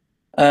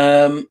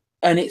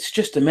 And it's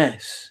just a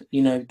mess.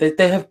 There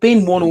have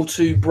been one or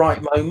two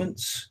bright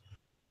moments.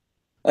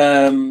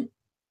 Win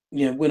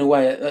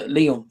away at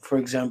Lyon, for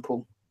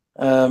example,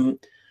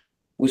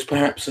 was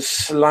perhaps a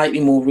slightly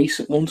more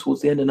recent one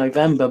towards the end of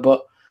November.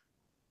 But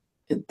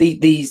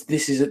this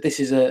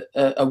is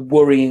a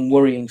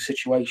worrying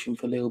situation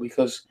for Lille,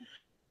 because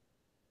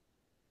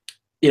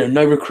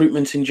no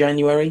recruitment in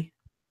January,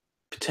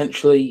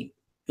 potentially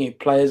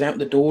players out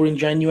the door in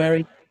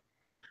January.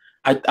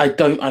 I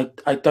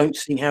don't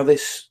see how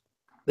this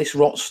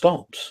rot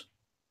stops.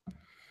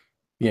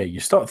 Yeah, you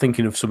start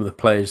thinking of some of the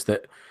players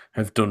that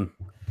have done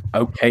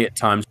okay at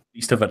times, at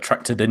least have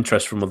attracted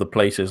interest from other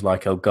places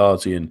like El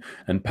Ghazi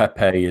and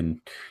Pepe,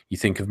 and you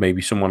think of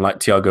maybe someone like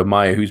Thiago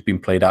Maia, who's been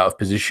played out of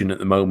position at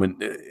the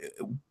moment.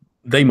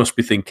 They must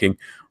be thinking,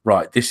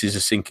 right, this is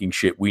a sinking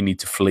ship. We need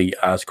to flee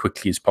as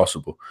quickly as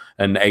possible.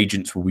 And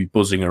agents will be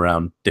buzzing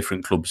around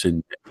different clubs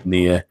in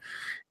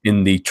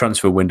the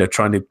transfer window,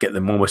 trying to get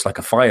them almost like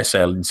a fire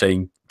sale and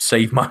saying,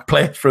 save my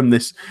player from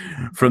this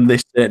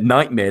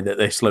nightmare that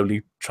they're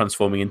slowly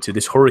transforming into,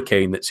 this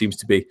hurricane that seems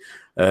to be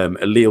a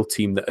Lille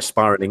team that are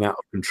spiraling out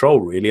of control,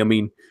 really. I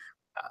mean,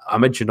 I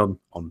mentioned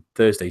on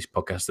Thursday's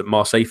podcast that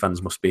Marseille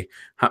fans must be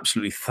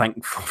absolutely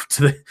thankful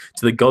to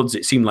the gods.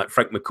 It seemed like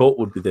Frank McCourt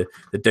would be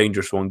the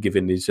dangerous one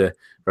given his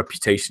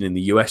reputation in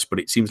the US, but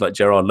it seems like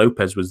Gerard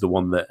Lopez was the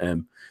one that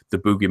the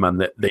boogeyman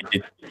that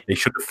they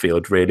should have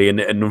feared really, and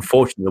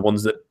unfortunately the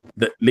ones that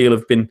Lille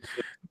have been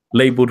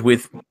labelled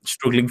with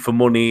struggling for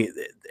money.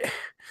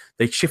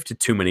 They shifted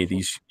too many of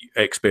these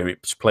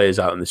experienced players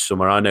out in this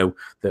summer. I know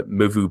that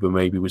Mavuba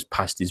maybe was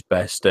past his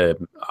best.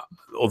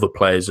 Other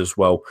players as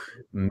well,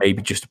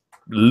 maybe just a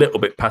little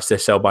bit past their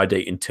sell-by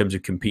date in terms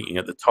of competing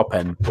at the top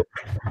end. But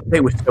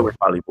they were so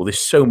invaluable. There's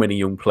so many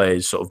young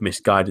players sort of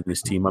misguided in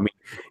this team. I mean,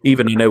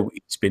 even I know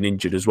he's been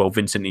injured as well.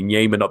 Vincent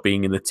Inyema not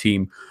being in the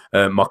team,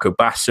 Marco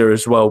Bassa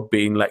as well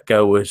being let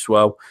go as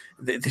well.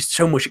 There's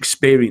so much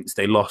experience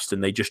they lost,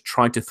 and they just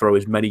tried to throw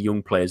as many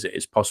young players at it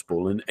as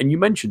possible. And you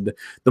mentioned that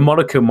the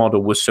Monaco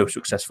model was so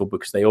successful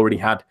because they already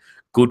had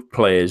good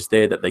players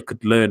there that they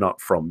could learn up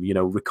from. You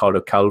know,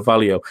 Ricardo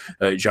Carvalho,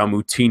 Jean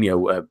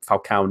Moutinho,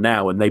 Falcao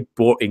now, and they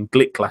brought in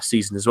Glick last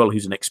season as well,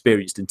 who's an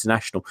experienced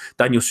international.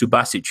 Daniel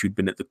Subasic, who'd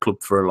been at the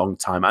club for a long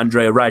time.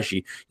 Andrea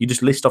Raggi. You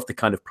just list off the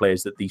kind of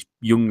players that these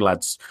young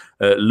lads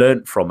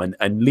learnt from,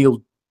 and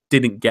Lille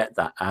didn't get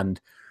that. And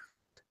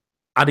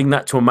adding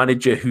that to a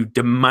manager who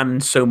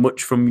demands so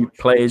much from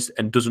players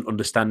and doesn't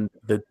understand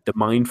the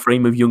mind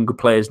frame of younger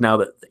players now,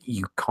 that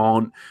you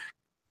can't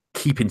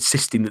keep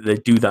insisting that they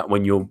do that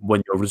when your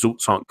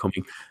results aren't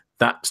coming.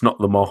 That's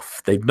knocked them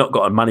off. They've not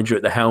got a manager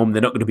at the helm.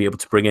 They're not going to be able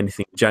to bring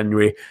anything in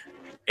January.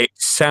 It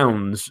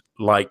sounds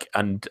like,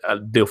 and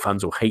Lille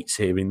fans will hate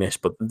hearing this,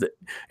 but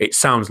it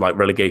sounds like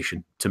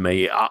relegation to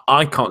me.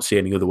 I can't see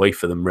any other way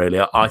for them,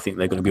 really. I think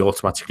they're going to be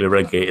automatically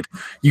relegated.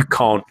 You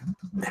can't,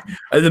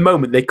 at the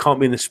moment, they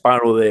can't be in the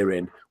spiral they're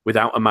in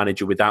without a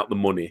manager, without the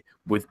money,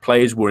 with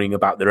players worrying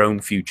about their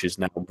own futures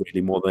now, really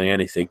more than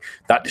anything.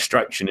 That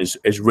distraction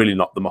has really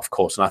knocked them off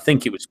course. And I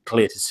think it was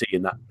clear to see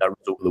in that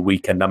result of the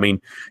weekend. I mean,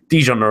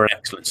 Dijon are an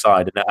excellent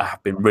side and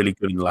have been really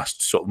good in the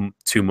last sort of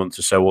 2 months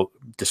or so,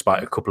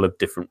 despite a couple of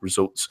different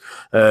results.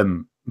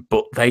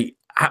 But they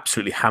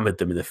absolutely hammered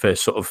them in the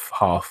first sort of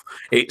half.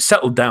 It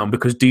settled down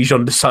because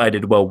Dijon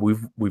decided, well,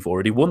 we've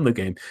already won the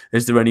game.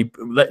 Is there any?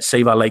 Let's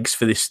save our legs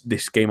for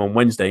this game on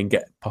Wednesday and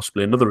get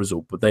possibly another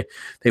result. But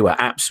they were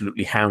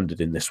absolutely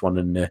hounded in this one,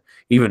 and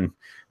even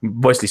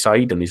Wesley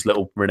Said and his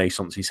little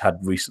renaissance he's had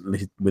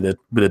recently with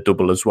a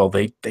double as well.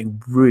 They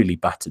really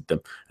battered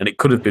them, and it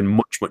could have been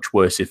much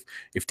worse if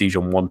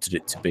Dijon wanted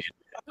it to be.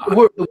 The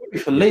worry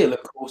for Lille,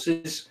 of course,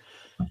 is,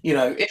 you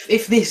know,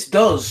 if this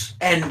does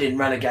end in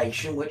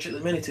relegation, which at the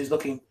minute is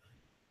looking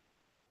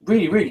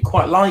really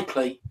quite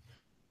likely,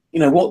 you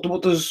know, what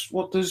does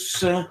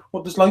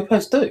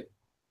Lopez do?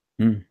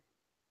 You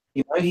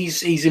know,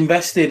 he's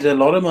invested a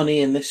lot of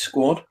money in this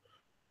squad,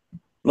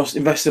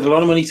 invested a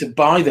lot of money to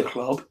buy the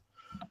club,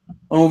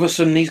 and all of a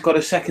sudden he's got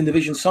a second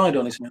division side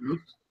on his hands.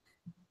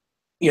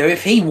 You know,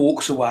 if he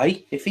walks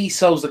away, if he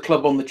sells the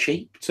club on the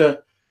cheap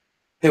to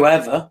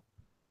whoever,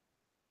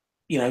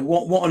 you know,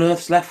 what on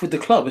earth's left with the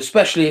club,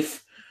 especially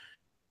if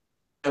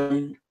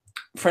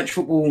French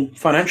football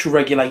financial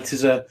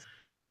regulators are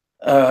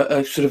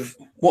sort of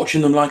watching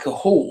them like a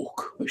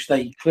hawk, which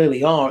they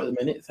clearly are at the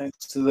minute,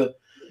 thanks to the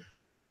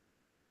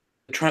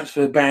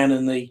transfer ban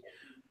and the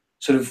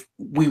sort of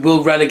 "we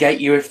will relegate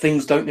you if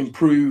things don't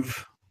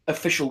improve"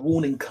 official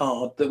warning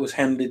card that was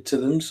handed to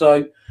them.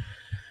 So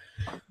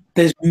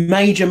there's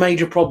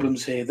major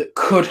problems here that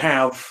could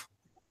have,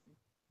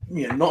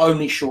 you know, not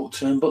only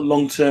short-term but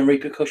long-term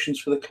repercussions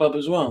for the club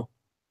as well.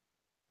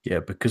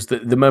 Yeah, because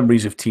the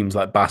memories of teams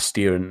like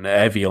Bastia and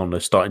Evian are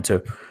starting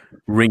to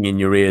ring in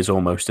your ears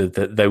almost,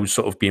 that those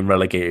sort of being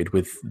relegated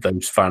with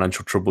those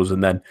financial troubles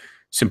and then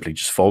simply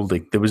just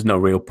folding. There was no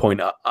real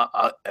point.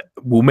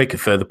 We'll make a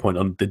further point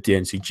on the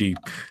DNCG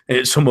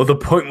at some other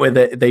point where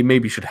they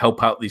maybe should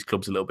help out these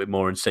clubs a little bit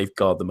more and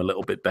safeguard them a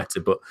little bit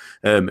better. But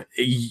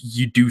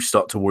you do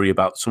start to worry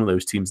about some of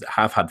those teams that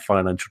have had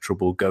financial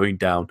trouble going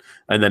down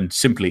and then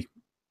simply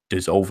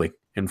dissolving,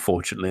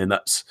 unfortunately. And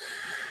that's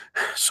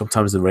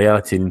sometimes the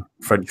reality in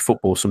French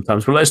football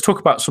sometimes. But let's talk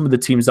about some of the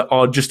teams that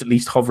are just at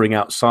least hovering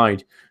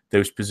outside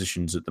those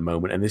positions at the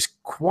moment. And there's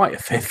quite a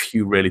fair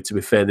few, really, to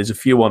be fair. There's a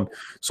few on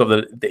sort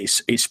of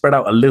it's spread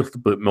out a little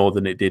bit more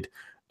than it did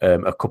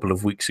a couple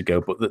of weeks ago.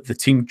 But the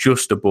team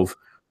just above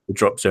the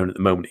drop zone at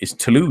the moment is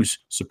Toulouse,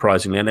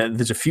 surprisingly. And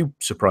there's a few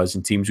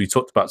surprising teams. We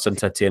talked about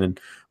Saint-Etienne and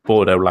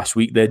Bordeaux last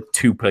week. They're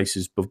 2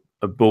 places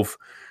above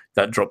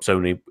that drop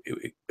zone,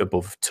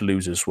 above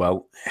Toulouse as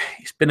well.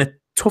 It's been a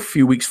tough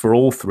few weeks for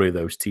all 3 of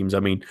those teams. I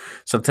mean,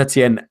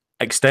 Saint-Etienne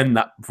extend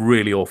that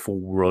really awful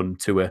run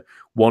to a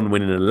 1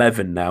 win in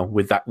 11 now,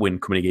 with that win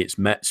coming against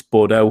Metz.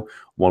 Bordeaux,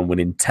 1 win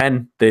in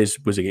 10. Theirs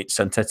was against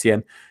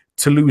Saint-Etienne.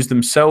 Toulouse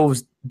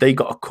themselves, they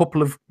got a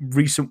couple of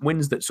recent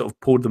wins that sort of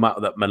pulled them out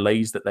of that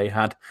malaise that they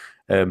had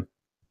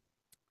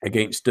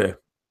against a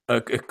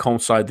Caen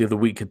side the other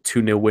week, a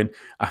 2-0 win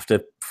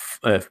after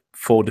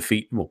 4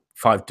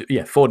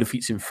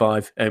 defeats in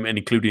 5, and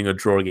including a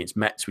draw against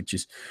Metz, which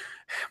is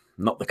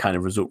not the kind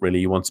of result really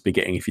you want to be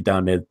getting if you're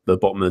down near the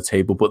bottom of the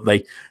table. But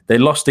they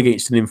lost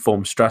against an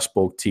informed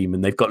Strasbourg team,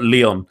 and they've got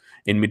Lyon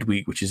in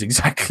midweek, which is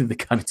exactly the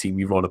kind of team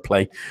you want to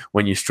play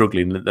when you're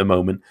struggling at the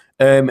moment.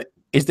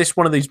 Is this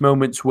one of these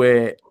moments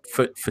where,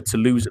 for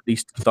Toulouse at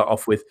least to start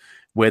off with,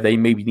 where they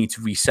maybe need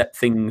to reset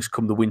things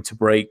come the winter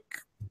break,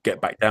 get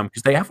back down?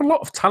 Because they have a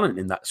lot of talent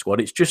in that squad.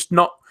 It's just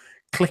not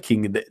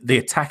clicking. The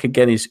attack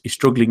again is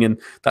struggling, and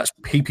that's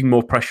heaping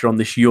more pressure on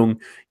this young,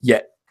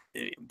 yet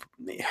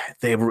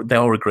they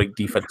are a great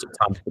defensive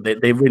team,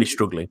 but they're really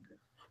struggling.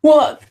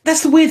 Well,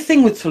 that's the weird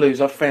thing with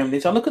Toulouse I've found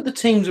is I look at the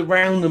teams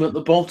around them at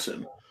the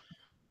bottom,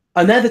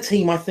 and they're the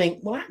team I think,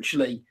 well,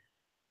 actually,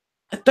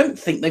 I don't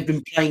think they've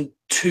been playing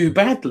too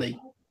badly.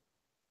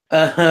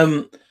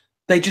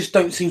 They just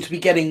don't seem to be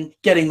getting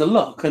the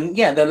luck. And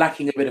yeah, they're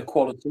lacking a bit of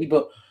quality,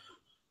 but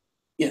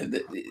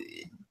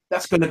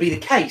that's going to be the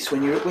case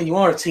when you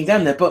are a team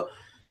down there. But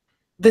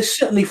there's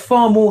certainly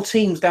far more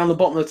teams down the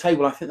bottom of the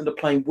table, I think, that are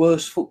playing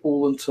worse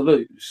football than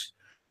Toulouse.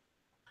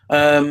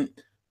 There's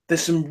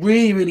some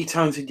really, really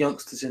talented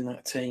youngsters in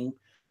that team.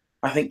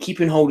 I think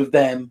keeping hold of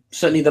them,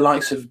 certainly the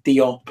likes of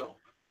Diop,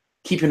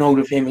 keeping hold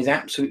of him is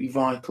absolutely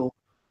vital.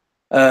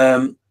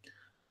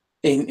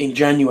 In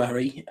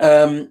January,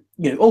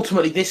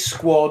 ultimately this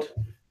squad,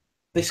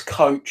 this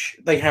coach,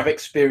 they have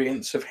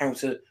experience of how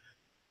to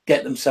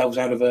get themselves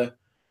out of they've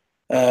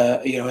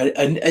got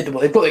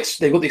the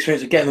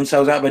experience of getting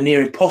themselves out of a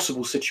near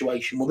impossible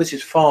situation. Well, this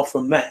is far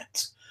from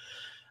that.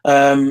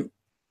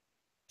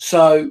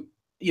 So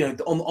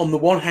on the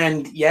one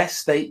hand,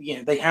 yes,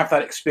 they have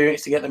that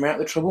experience to get them out of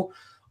the trouble.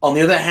 On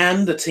the other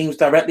hand, the teams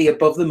directly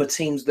above them are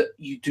teams that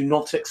you do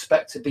not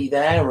expect to be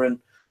there, and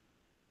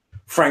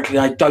frankly,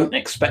 I don't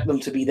expect them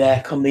to be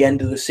there come the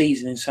end of the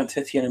season in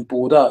Saint-Etienne and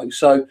Bordeaux.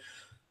 So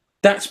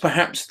that's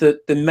perhaps the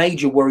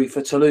major worry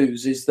for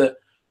Toulouse, is that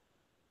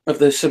of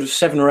the sort of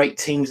 7 or 8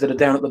 teams that are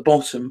down at the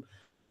bottom,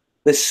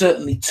 there's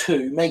certainly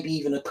 2, maybe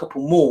even a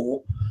couple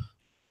more,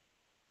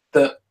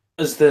 that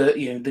as the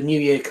new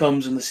year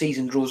comes and the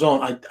season draws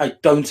on, I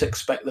don't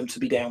expect them to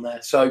be down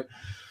there. So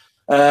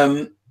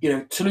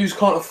Toulouse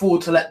can't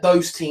afford to let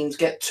those teams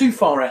get too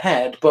far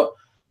ahead, but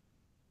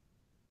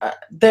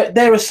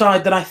they're a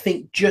side that I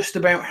think just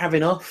about have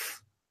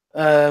enough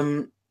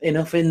in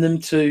them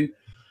to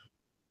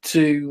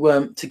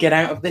get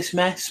out of this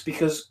mess.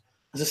 Because,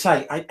 as I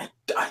say,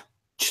 I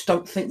just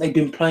don't think they've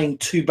been playing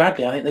too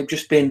badly. I think they've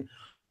just been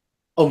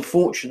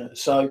unfortunate.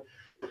 So,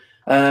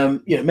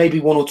 maybe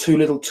 1 or 2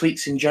 little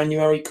tweaks in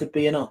January could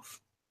be enough.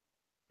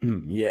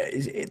 Yeah,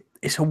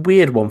 it's a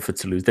weird one for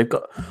Toulouse. They've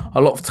got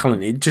a lot of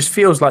talent. It just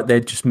feels like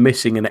they're just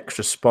missing an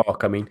extra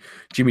spark. I mean,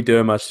 Jimmy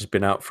Dermaz has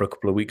been out for a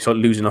couple of weeks,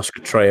 losing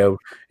Oscar Trejo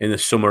in the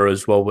summer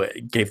as well, but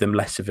it gave them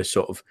less of a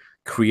sort of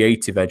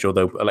creative edge,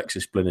 although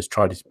Alexis Blin has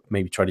tried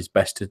his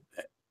best to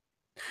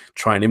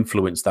try and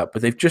influence that.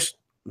 But they've just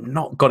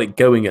not got it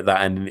going at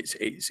that end, and it's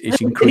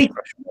increased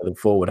pressure moving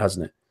forward,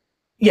 hasn't it?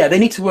 Yeah, they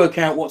need to work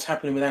out what's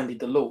happening with Andy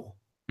Delors.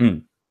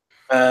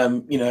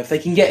 If they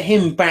can get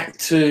him back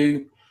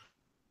to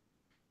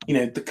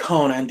the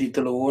Khan Andy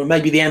Delors, and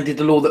maybe the Andy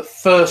Delors that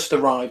first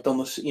arrived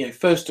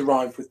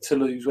with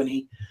Toulouse when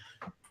he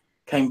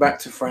came back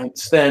to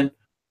France, then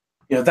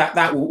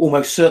that will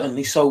almost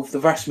certainly solve the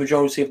vast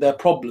majority of their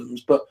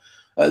problems. But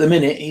at the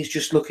minute, he's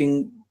just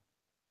looking,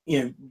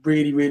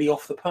 really, really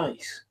off the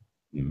pace.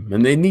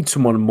 And they need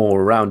someone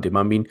more around him.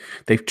 I mean,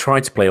 they've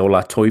tried to play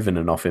Ola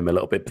Toivonen off him a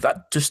little bit, but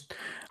that just,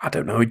 I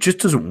don't know, it just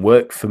doesn't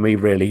work for me,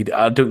 really.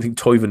 I don't think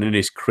Toivonen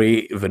is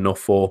creative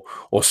enough or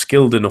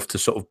skilled enough to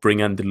sort of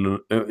bring Andy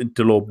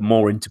Delors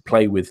more into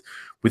play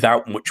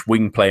without much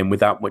wing play and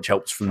without much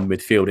help from the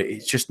midfield.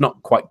 It's just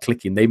not quite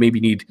clicking. They maybe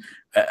need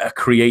a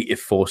creative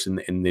force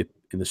in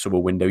the summer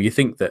window. You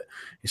think that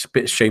it's a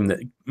bit of a shame that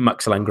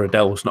Maximilien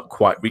Gradel has not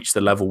quite reached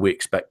the level we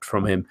expect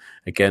from him.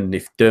 Again,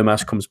 if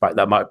Dermaz comes back,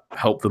 that might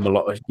help them a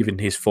lot, given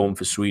his form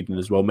for Sweden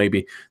as well.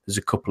 Maybe there's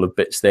a couple of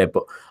bits there,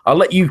 but I'll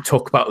let you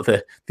talk about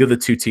the other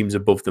 2 teams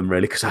above them,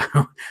 really, because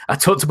I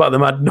talked about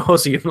them ad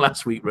nauseum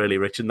last week, really,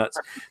 Rich, and that's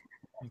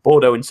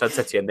Bordeaux and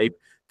Saint-Etienne.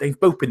 They've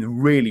both been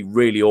really,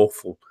 really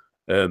awful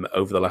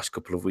over the last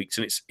couple of weeks,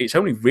 and it's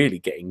only really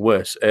getting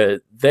worse.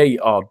 They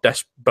are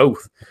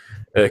both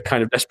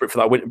kind of desperate for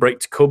that winter break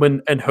to come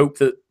and hope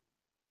that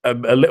a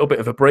little bit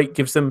of a break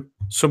gives them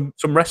some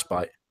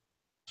respite.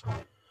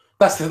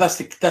 That's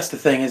the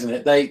thing, isn't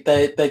it? They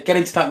get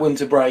into that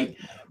winter break,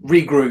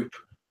 regroup,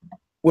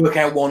 work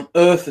out what on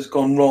earth has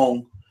gone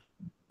wrong.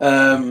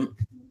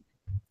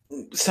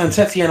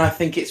 Saint-Etienne, I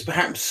think it's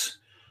perhaps,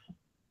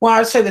 well,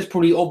 I'd say there's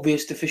probably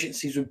obvious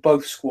deficiencies with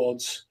both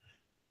squads.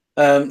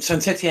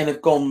 Saint-Etienne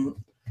have gone,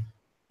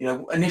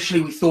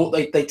 initially we thought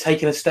they'd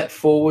taken a step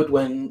forward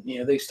when,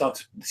 they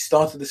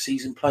started the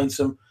season playing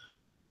some,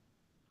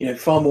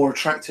 far more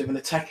attractive and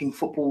attacking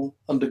football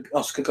under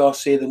Oscar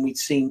Garcia than we'd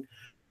seen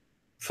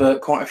for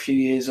quite a few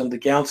years under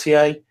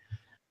Galtier.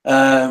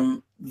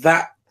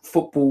 That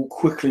football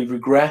quickly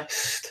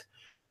regressed.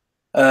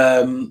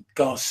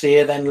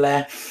 Garcia then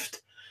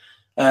left.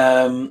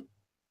 And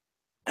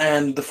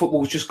the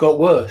football's just got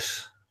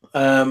worse.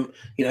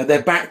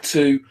 They're back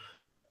to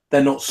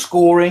They're not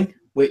scoring,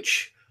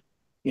 which,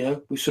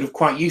 we're sort of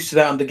quite used to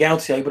that under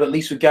Galtier, but at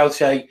least with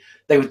Galtier,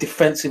 they were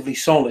defensively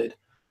solid.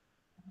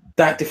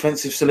 That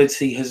defensive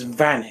solidity has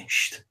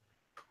vanished.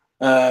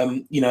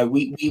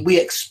 We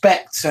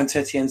expect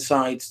Saint-Etienne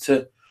sides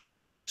to,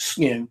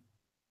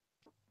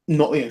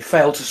 not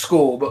fail to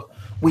score, but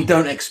we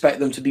don't expect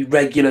them to be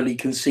regularly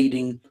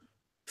conceding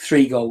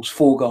 3 goals,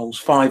 4 goals,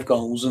 5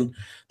 goals, and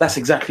that's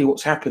exactly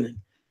what's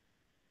happening.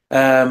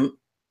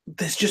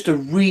 There's just a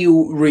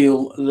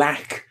real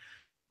lack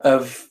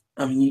of.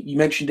 I mean, you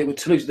mentioned it with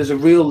Toulouse. There's a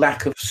real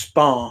lack of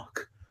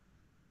spark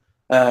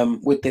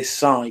with this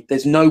side.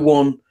 There's no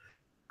one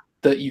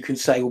that you can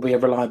say will be a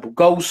reliable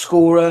goal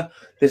scorer.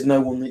 There's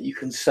no one that you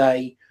can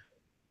say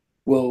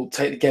will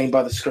take the game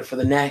by the scruff of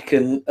the neck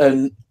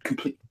and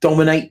completely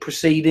dominate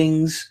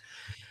proceedings.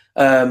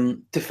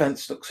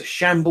 Defense looks a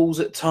shambles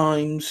at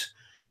times.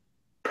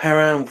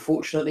 Perrin,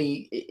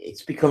 unfortunately,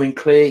 it's becoming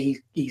clear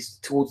he's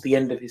towards the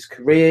end of his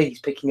career. He's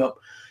picking up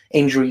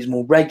injuries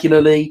more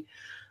regularly.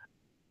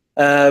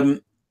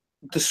 The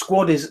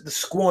squad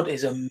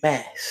is a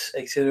mess.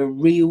 It's a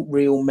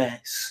real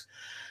mess.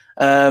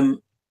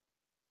 And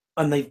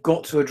they've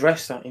got to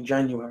address that in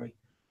January.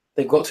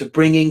 They've got to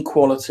bring in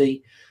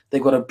quality.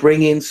 They've got to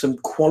bring in some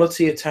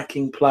quality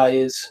attacking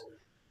players.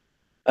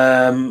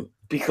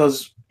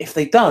 Because if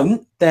they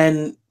don't,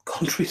 then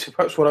contrary to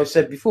perhaps what I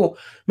said before,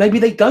 maybe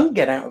they don't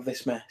get out of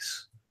this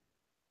mess.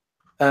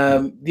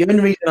 The only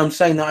reason I'm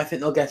saying that I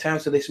think they'll get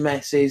out of this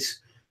mess is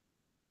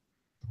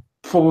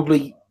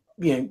probably,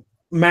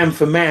 man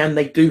for man,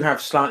 they do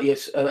have slightly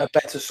a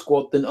better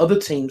squad than other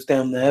teams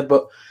down there,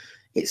 but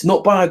it's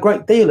not by a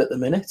great deal at the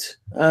minute.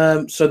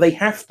 So they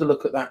have to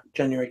look at that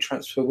January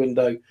transfer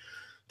window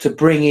to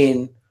bring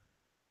in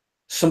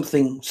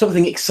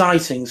something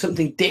exciting,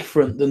 something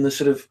different than the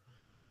sort of.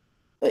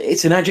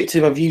 It's an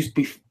adjective I've used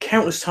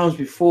countless times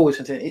before.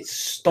 It's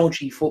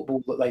stodgy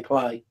football that they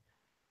play.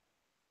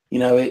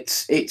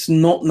 It's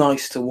not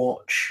nice to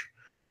watch.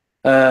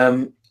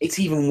 It's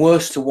even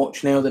worse to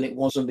watch now than it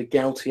was under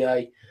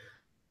Galtier.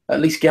 At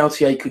least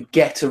Galtier could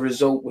get a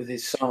result with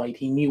his side.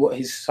 He knew what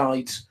his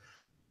side's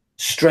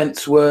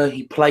strengths were.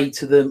 He played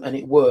to them, and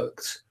it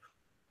worked.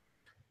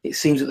 It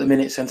seems at the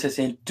minute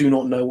Saint-Etienne do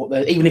not know what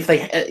they're. Even if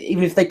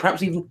they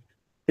perhaps even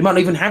they might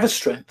not even have a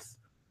strength.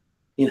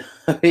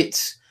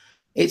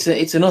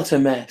 It's an utter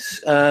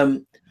mess.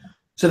 So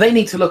they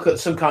need to look at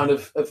some kind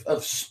of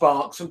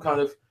spark, some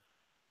kind of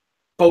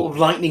bolt of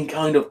lightning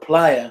kind of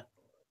player.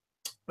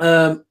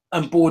 And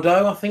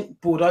Bordeaux, I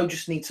think Bordeaux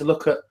just need to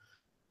look at.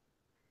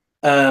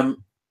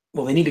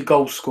 They need a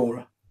goal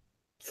scorer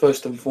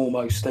first and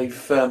foremost.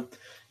 They've, the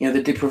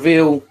de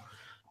Preville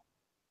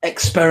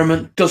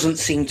experiment doesn't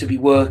seem to be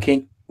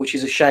working, which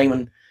is a shame.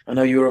 And I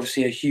know you're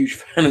obviously a huge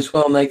fan as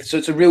well, Nathan. So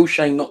it's a real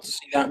shame not to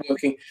see that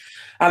working.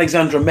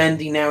 Alexandre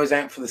Mendy now is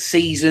out for the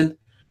season.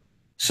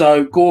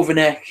 So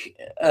Gourvenec,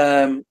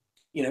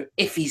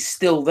 if he's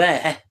still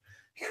there,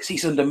 because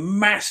he's under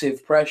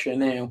massive pressure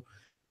now,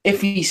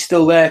 if he's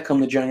still there come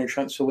the January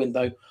transfer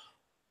window,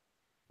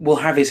 will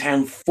have his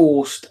hand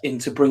forced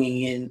into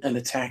bringing in an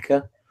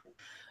attacker.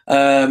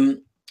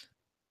 And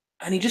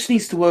he just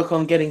needs to work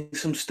on getting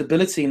some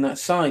stability in that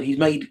side. He's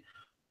made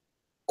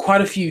quite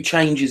a few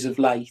changes of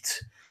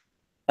late.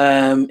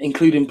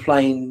 Including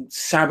playing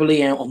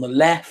Sabali out on the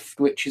left,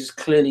 which is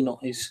clearly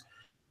not his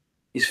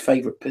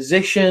favourite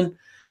position.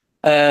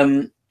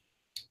 For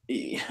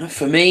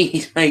me,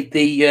 he's made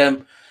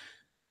the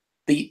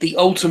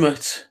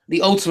ultimate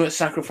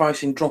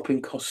sacrifice in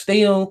dropping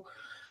Costille.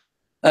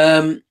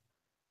 It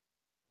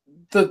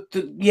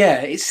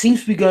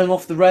seems to be going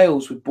off the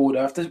rails with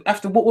Bordeaux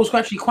after what was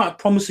actually quite a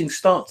promising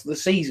start to the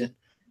season.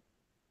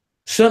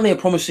 Certainly a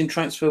promising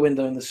transfer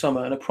window in the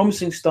summer and a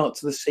promising start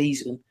to the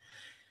season.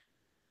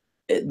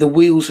 The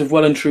wheels have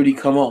well and truly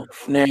come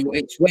off. Now,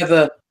 it's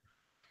whether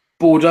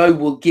Bordeaux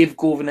will give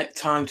Gourvenec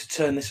time to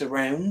turn this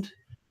around.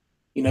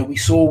 We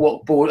saw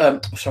what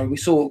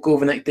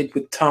Gourvenec did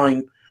with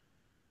time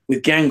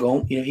with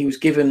Guingamp. He was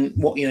given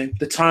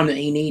the time that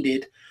he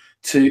needed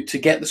to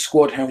get the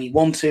squad how he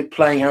wanted,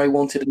 playing how he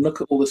wanted, and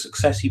look at all the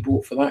success he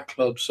brought for that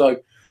club.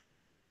 So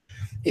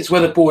it's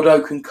whether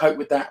Bordeaux can cope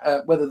with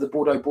that, whether the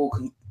Bordeaux ball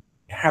can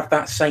have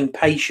that same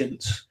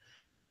patience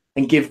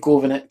and give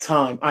Gourvenec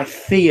time. I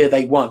fear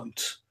they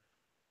won't.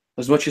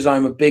 As much as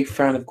I'm a big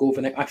fan of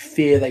Gourvenec, I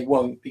fear they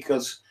won't,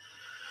 because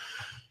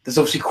there's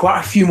obviously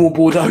quite a few more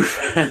Bordeaux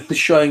fans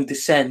showing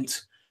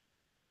dissent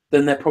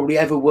than there probably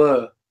ever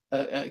were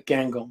at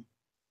Guingamp.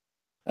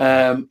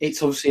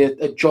 It's obviously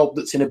a job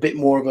that's in a bit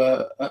more of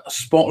a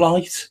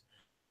spotlight.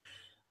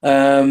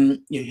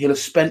 He'll have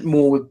spent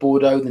more with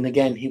Bordeaux than,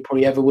 again, he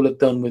probably ever will have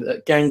done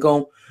at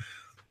Guingamp.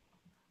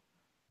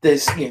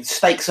 There's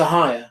stakes are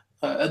higher.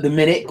 At the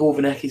minute,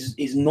 Gourvenec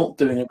is not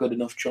doing a good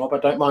enough job. I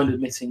don't mind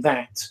admitting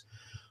that.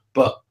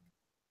 But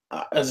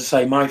as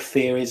I say, my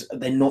fear is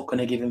they're not going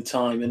to give him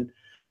time. And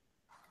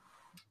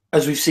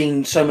as we've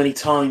seen so many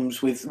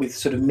times with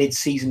sort of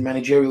mid-season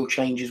managerial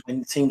changes when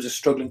the teams are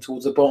struggling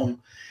towards the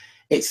bottom,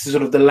 it's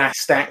sort of the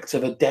last act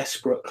of a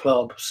desperate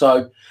club.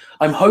 So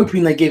I'm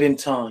hoping they give him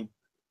time.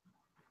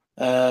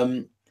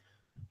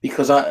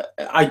 because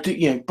I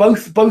do,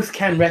 both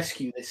can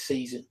rescue this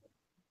season.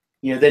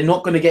 They're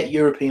not going to get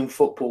European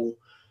football,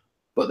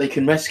 but they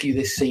can rescue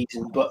this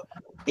season. But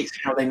it's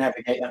how they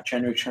navigate that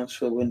January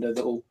transfer window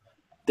that will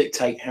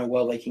dictate how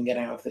well they can get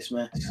out of this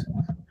mess.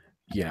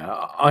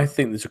 Yeah, I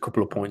think there's a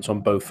couple of points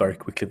on both very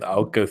quickly that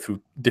I'll go through,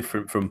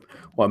 different from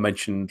what I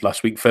mentioned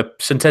last week. For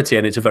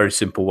Saint-Etienne, it's a very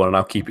simple one, and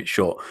I'll keep it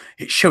short.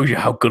 It shows you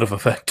how good of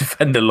a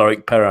defender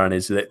Loic Perrin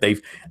is, that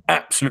they've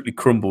absolutely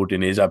crumbled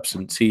in his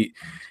absence.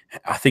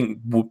 I think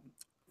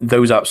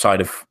those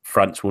outside of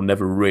France will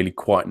never really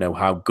quite know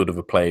how good of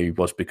a player he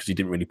was, because he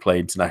didn't really play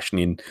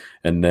internationally,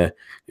 and there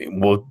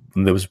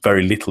was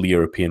very little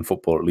European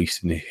football, at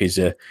least in his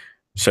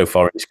so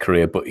far in his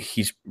career. But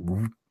he's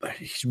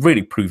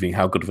really proving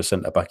how good of a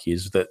centre-back he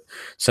is, that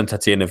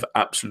Saint-Etienne have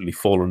absolutely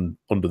fallen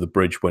under the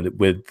bridge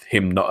with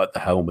him not at the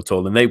helm at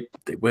all. And they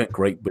weren't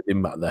great with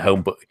him at the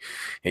helm, but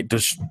it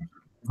does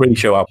really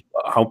show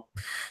how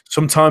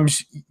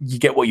sometimes you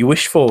get what you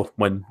wish for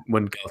when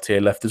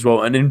Galtier left as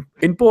well. And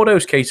in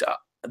Bordeaux's case,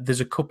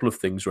 there's a couple of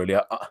things really.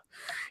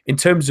 In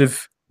terms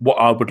of what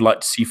I would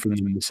like to see from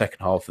them in the second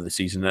half of the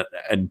season,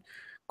 and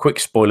quick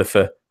spoiler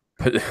for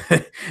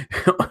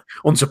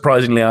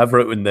unsurprisingly, I've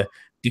wrote in the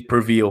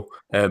Depreville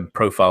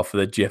profile for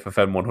the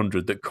GFFN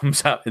 100 that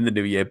comes out in the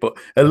new year, but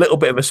a little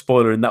bit of a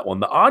spoiler in that one,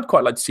 that I'd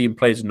quite like to see him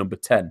play as a number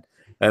 10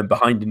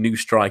 behind a new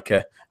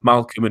striker,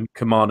 Malcolm and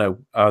Kamano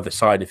either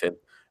side of him.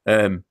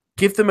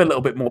 Give them a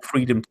little bit more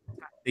freedom.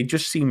 They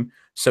just seem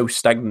so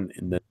stagnant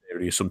in the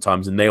area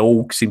sometimes, and they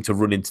all seem to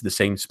run into the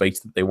same space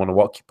that they want to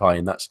occupy,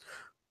 and that's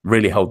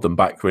really held them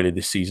back really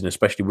this season,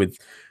 especially with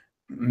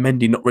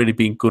Mendy not really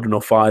being good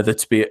enough either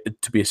to be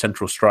a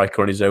central striker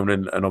on his own,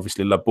 and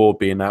obviously Laborde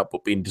being out,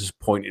 but being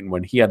disappointing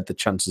when he had the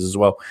chances as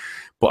well.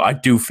 But I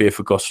do fear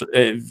for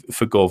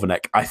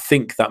Gourvenec. I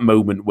think that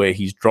moment where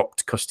he's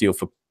dropped Castile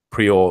for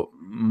Prior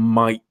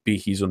might be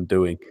his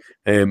undoing.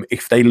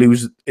 If they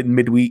lose in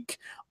midweek,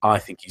 I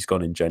think he's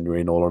gone in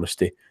January, in all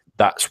honesty.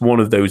 That's one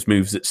of those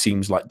moves that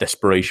seems like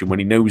desperation when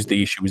he knows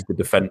the issue is the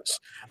defence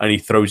and he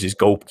throws his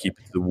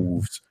goalkeeper to the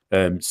Wolves.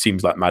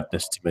 Seems like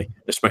madness to me,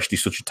 especially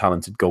such a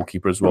talented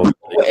goalkeeper as well.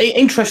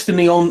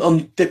 Interestingly,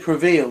 on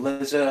Depreville,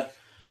 there's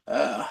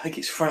I think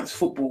it's France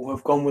Football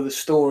have gone with a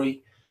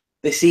story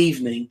this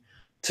evening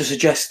to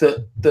suggest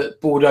that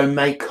Bordeaux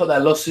may cut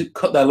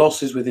their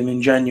losses with him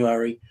in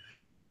January.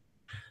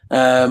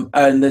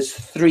 And there's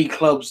 3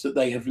 clubs that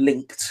they have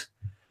linked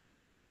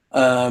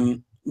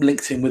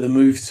him with a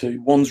move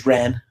to. One's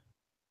Rennes,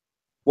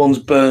 one's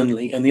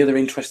Burnley, and the other,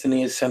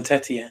 interestingly, is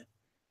Saint-Etienne.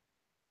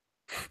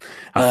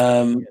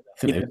 I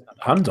think they'd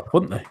hands off,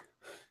 wouldn't they?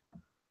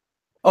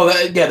 Oh,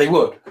 yeah, they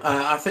would.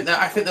 I think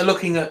they're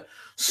looking at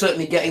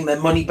certainly getting their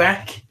money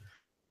back,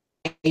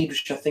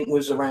 which I think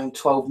was around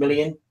 12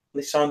 million.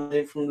 They signed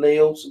him from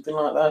Lille, something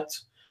like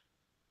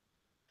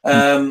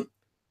that.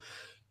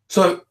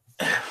 So,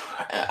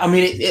 I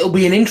mean, it'll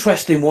be an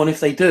interesting one if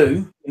they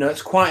do.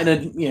 It's quite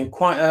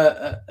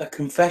a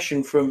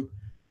confession from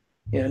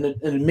an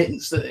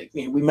admittance that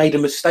we made a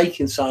mistake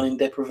in signing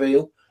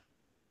Depreville.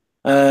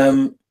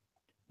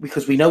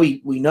 Because we know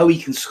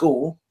he can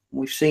score.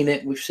 We've seen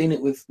it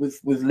with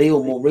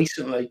Lille more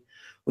recently.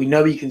 We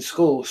know he can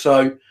score.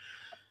 So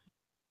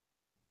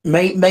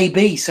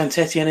maybe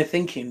Saint-Etienne are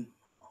thinking,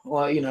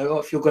 well,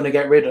 if you're going to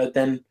get rid of,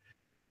 then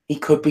he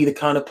could be the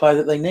kind of player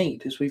that they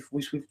need, as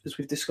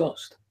we've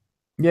discussed.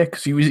 Yeah,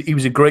 because he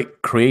was a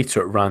great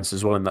creator at Reims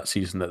as well in that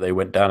season that they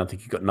went down. I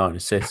think he got 9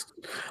 assists.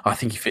 I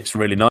think he fits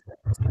really nice.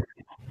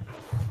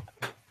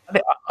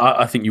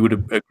 I think you would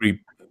agree,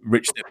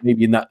 Rich, that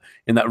maybe in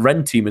that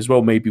Rennes team as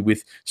well, maybe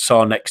with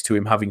Sarr next to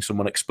him, having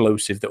someone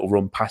explosive that will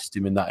run past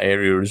him in that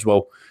area as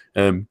well,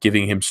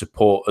 giving him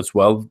support as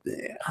well.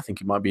 I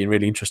think it might be a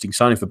really interesting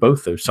signing for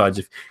both those sides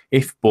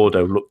if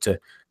Bordeaux look to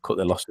cut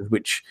their losses,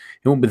 which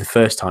it won't be the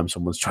first time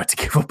someone's tried to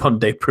give up on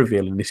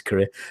Depreville in his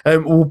career.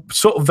 We'll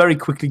sort of very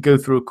quickly go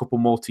through a couple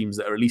more teams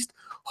that are at least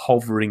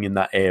hovering in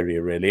that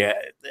area, really.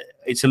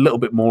 It's a little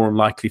bit more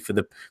unlikely for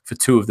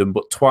 2 of them,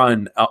 but Troyes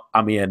and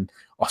Amiens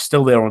are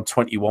still there on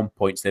 21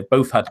 points. They've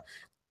both had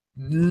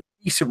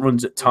decent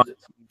runs at times.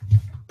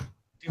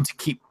 Seem to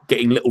keep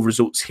getting little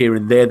results here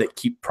and there that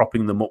keep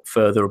propping them up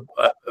further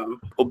up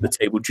the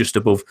table, just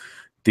above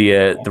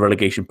the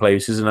relegation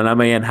places. And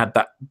Amiens had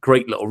that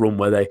great little run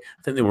where I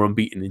think they were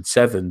unbeaten in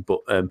 7, but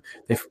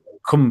they've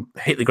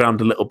hit the ground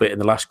a little bit in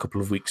the last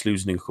couple of weeks,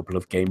 losing a couple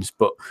of games.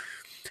 But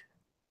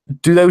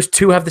do those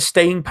 2 have the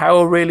staying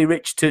power, really,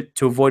 Rich, to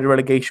avoid a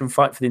relegation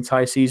fight for the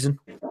entire season?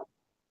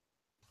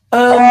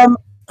 I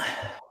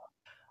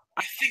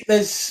think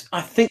there's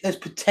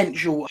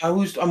potential.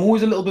 I'm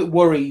always a little bit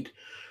worried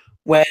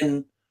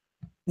when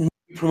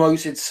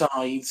promoted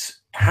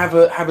sides have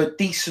a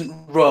decent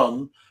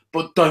run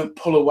but don't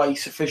pull away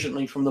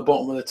sufficiently from the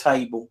bottom of the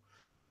table,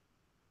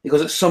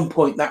 because at some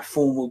point that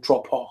form will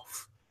drop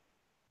off.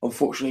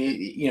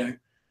 Unfortunately,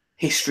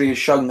 history has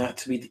shown that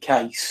to be the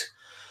case.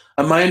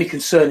 And my only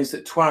concern is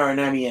that Troyes and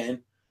Amiens,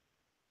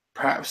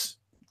 perhaps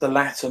the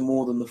latter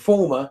more than the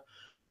former,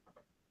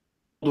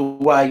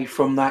 away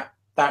from that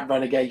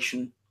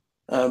relegation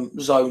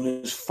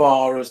zone as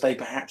far as they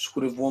perhaps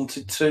would have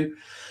wanted to,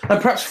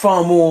 and perhaps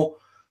far more.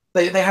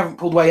 They haven't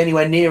pulled away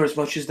anywhere near as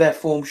much as their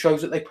form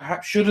shows that they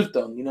perhaps should have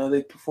done.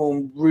 They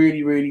performed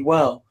really, really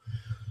well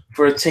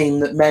for a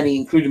team that many,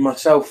 including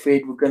myself,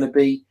 feared were going to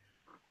be,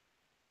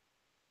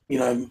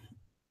 in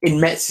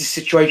Mets'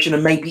 situation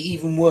and maybe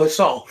even worse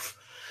off.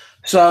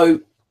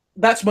 So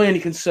that's my only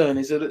concern,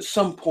 is that at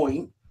some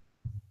point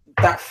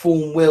that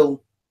form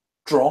will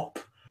drop.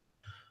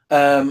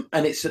 And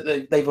it's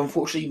that they've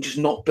unfortunately just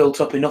not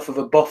built up enough of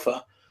a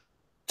buffer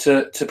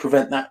to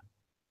prevent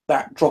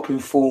that drop in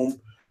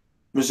form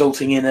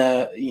resulting in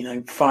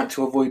a fight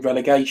to avoid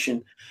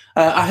relegation.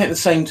 I think the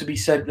same to be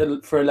said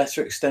for a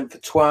lesser extent for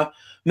Troyes.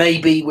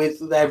 Maybe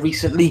with their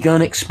recent Ligue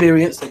 1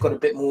 experience, they've got a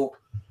bit more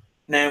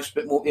now. It's a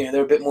bit more,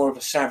 they're a bit more of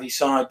a savvy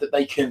side that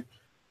they can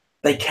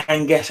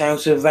get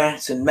out of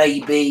that, and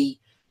maybe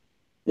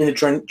in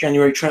the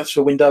January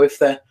transfer window, if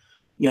they're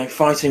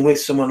fighting with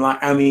someone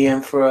like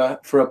Amiens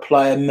for a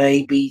player,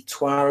 maybe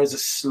Troyes is a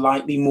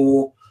slightly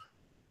more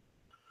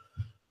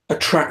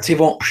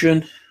attractive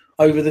option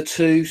over the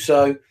two.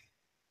 So,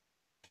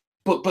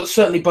 but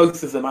certainly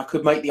both of them, I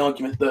could make the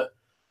argument that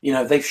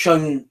they've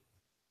shown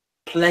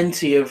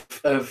plenty of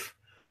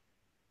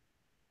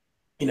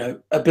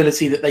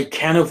ability that they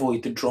can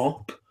avoid the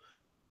drop,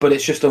 but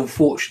it's just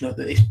unfortunate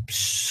that it's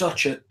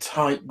such a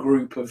tight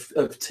group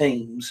of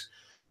teams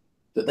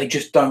that they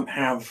just don't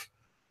have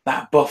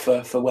that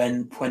buffer for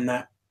when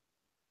that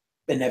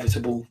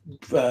inevitable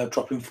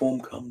drop in form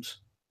comes.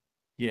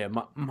 Yeah,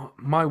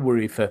 my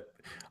worry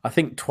I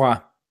think Troyes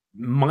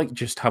might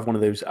just have one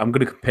of those. I'm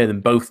going to compare them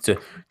both to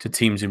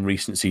teams in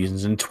recent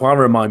seasons, and Troyes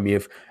remind me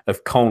of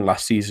Caen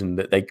last season,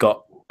 that they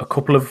got a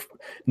couple of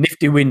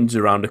nifty wins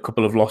around a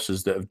couple of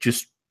losses that have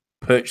just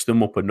perched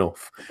them up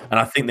enough. And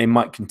I think they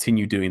might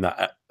continue doing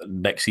that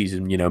next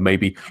season,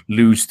 maybe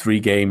lose 3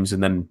 games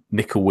and then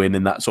nick a win,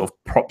 and that sort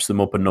of props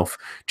them up enough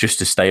just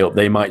to stay up.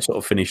 They might sort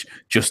of finish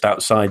just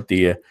outside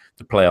the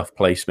playoff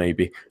place,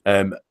 maybe.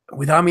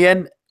 With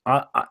Amiens,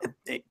 I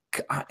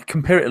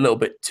compare it a little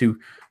bit to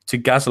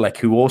Gazalec,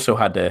 who also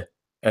had a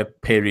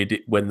period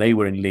when they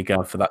were in Ligue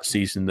 1 for that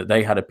season, that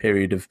they had a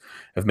period of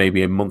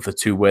maybe a month or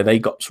two where they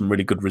got some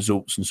really good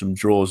results and some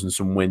draws and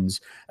some wins,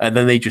 and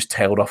then they just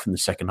tailed off in the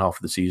second half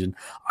of the season.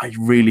 I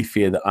really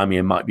fear that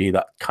Amiens might be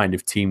that kind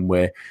of team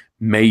where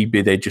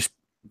maybe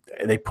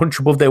they punch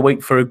above their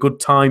weight for a good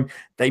time.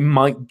 They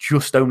might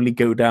just only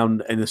go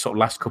down in the sort of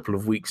last couple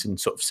of weeks and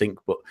sort of sink,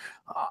 but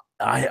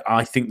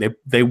I think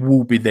they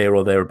will be there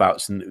or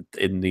thereabouts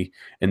in the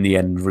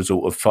end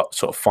result of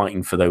sort of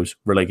fighting for those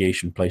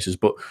relegation places.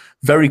 But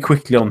very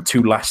quickly on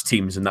 2 last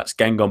teams, and that's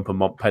Guingamp and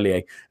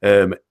Montpellier.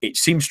 It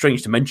seems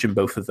strange to mention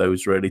both of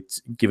those, really,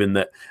 given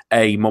that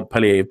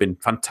Montpellier have been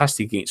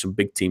fantastic against some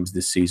big teams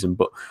this season,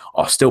 but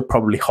are still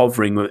probably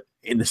hovering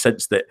in the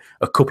sense that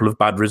a couple of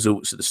bad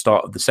results at the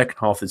start of the second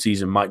half of the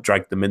season might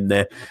drag them in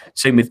there.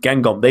 Same with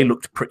Guingamp. They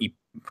looked pretty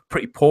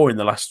poor in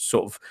the last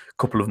sort of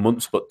couple of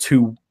months, but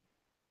two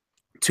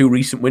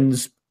recent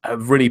wins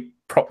have really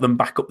propped them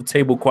back up the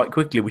table quite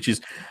quickly, which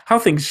is how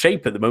things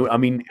shape at the moment. I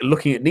mean,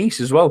 looking at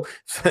Nice as well,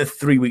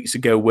 3 weeks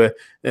ago,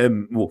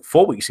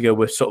 4 weeks ago,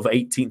 we're sort of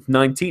 18th,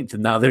 19th,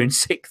 and now they're in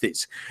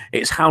 6th.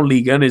 It's how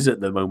Ligue 1 is at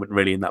the moment,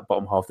 really, in that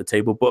bottom half of the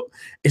table. But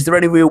is there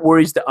any real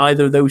worries that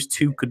either of those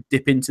two could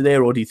dip into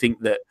there, or do you think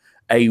that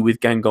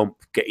with Guingamp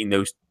getting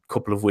those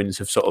couple of wins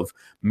have sort of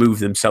moved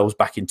themselves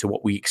back into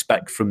what we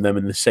expect from them,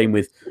 and the same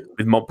with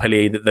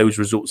Montpellier, that those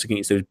results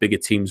against those bigger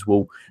teams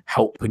will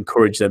help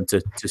encourage them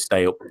to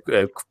stay up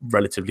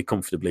relatively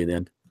comfortably in the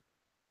end?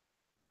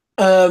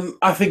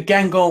 I think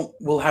Guingamp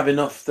will have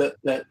enough that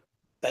they're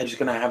just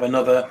going to have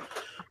another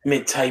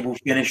mid-table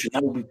finish, and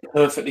that will be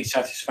perfectly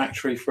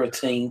satisfactory for a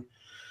team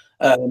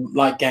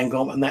like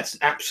Guingamp, and that's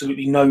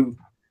absolutely no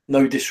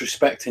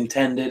disrespect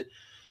intended.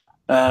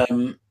 I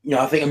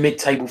think a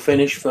mid-table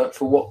finish for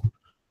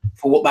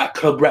what that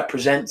club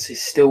represents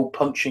is still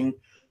punching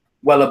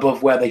well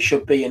above where they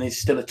should be, and is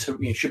still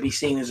should be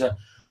seen as a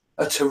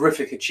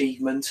terrific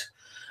achievement.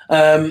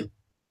 So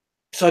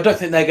I don't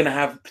think they're going to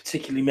have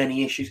particularly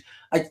many issues.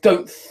 I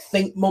don't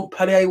think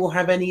Montpellier will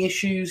have any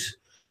issues.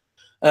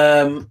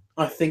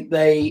 I think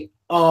they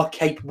are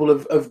capable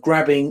of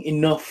grabbing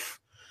enough.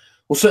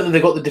 Well, certainly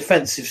they've got the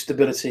defensive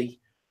stability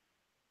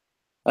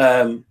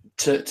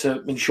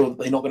to ensure that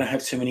they're not going to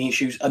have too many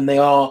issues, and they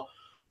are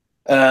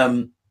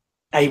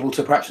able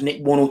to perhaps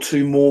nick 1 or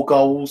 2 more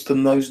goals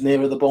than those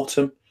nearer the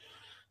bottom.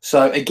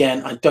 So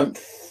again, I don't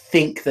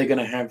think they're going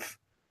to have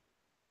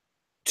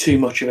too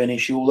much of an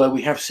issue, although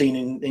we have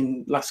seen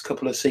in last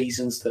couple of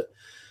seasons that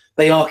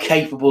they are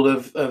capable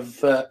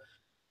of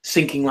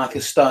sinking like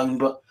a stone.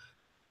 But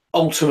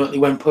ultimately,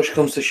 when push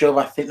comes to shove,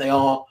 I think they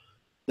are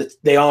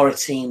a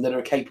team that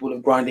are capable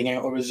of grinding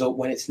out a result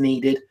when it's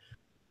needed.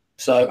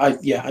 So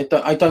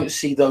I don't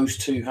see those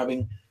two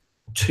having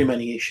too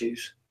many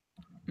issues.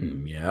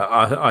 Yeah,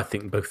 I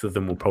think both of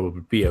them will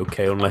probably be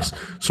okay unless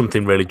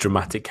something really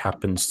dramatic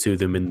happens to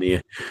them in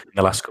the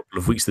last couple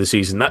of weeks of the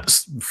season.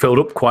 That's filled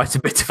up quite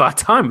a bit of our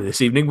time this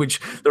evening, which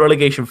the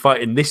relegation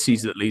fight in this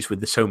season, at least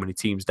with so many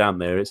teams down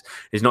there, is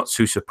not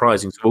too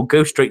surprising. So we'll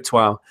go straight to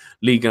our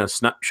Ligue 1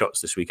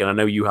 snapshots this week, and I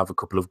know you have a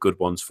couple of good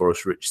ones for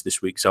us, Rich,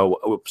 this week.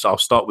 So I'll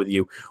start with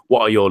you.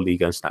 What are your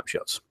Ligue 1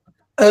 snapshots?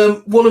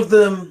 One of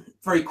them,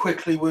 very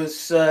quickly,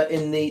 was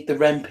in the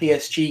Rennes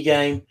PSG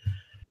game.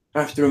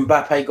 After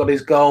Mbappe got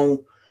his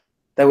goal,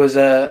 there was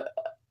a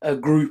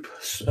group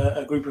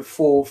of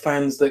 4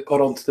 fans that got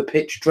onto the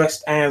pitch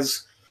dressed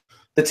as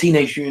the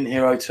Teenage Mutant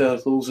Hero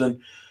Turtles and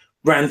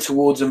ran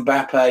towards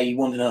Mbappe,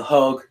 wanting a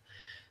hug,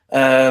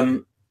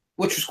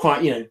 which was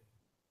quite,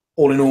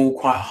 all in all,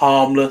 quite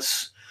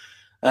harmless.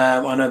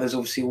 I know there's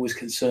obviously always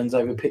concerns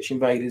over pitch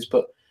invaders,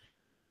 but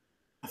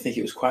I think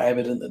it was quite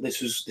evident that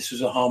this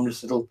was a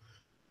harmless little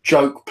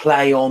joke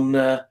play on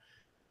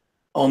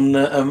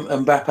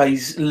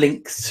Mbappe's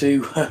link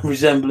to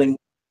resembling, I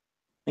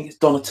think it's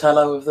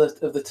Donatello of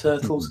the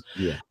Turtles.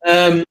 Yeah.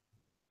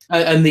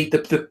 And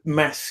the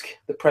mask,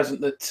 the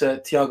present that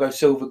Thiago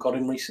Silva got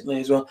him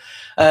recently as well.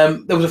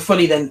 There was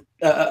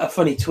a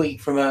funny tweet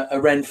from a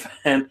Rennes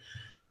fan.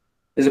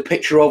 There's a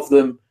picture of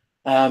them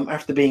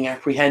after being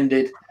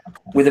apprehended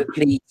with a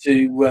plea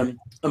to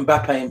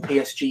Mbappe and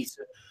PSG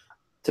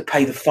to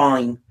pay the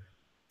fine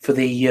for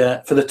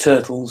the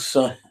Turtles.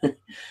 So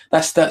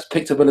that's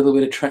picked up a little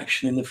bit of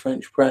traction in the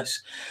French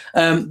press.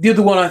 The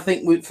other one, I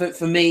think,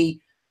 for me,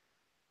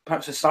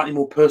 perhaps a slightly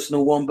more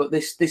personal one, but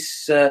this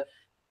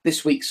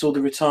week saw the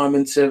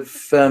retirement of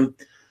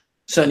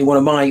certainly one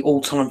of my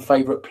all-time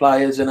favourite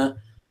players, and a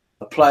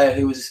player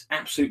who was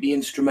absolutely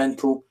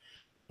instrumental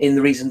in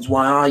the reasons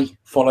why I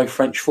follow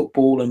French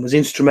football and was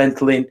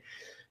instrumental in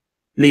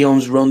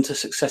Lyon's run to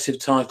successive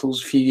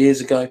titles a few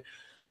years ago,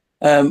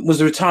 was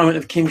the retirement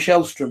of Kim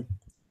Källström.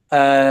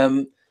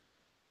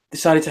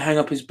 Decided to hang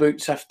up his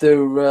boots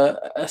after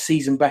a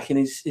season back in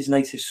his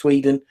native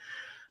Sweden.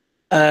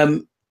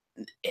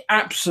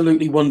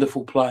 Absolutely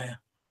wonderful player.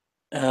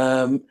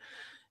 I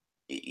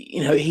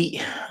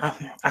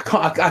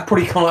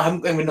probably can't. I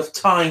haven't got enough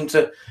time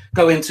to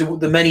go into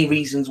the many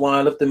reasons why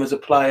I loved him as a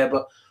player,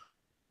 but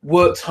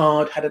worked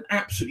hard, had an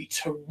absolutely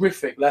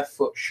terrific left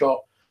foot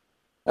shot.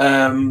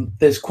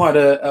 There's quite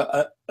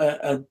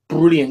a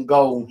brilliant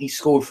goal he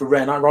scored for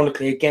Rennes,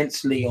 ironically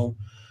against Lyon,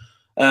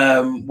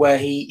 where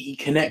he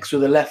connects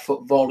with a left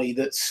foot volley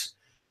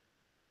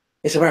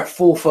it's about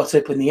 4 foot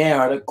up in the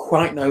air. I don't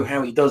quite know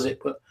how he does it,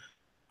 but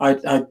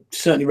I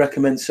certainly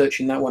recommend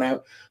searching that one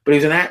out. But he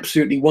was an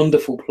absolutely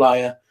wonderful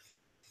player.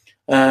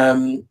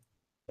 A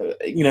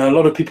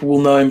lot of people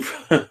will know him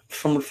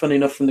from funny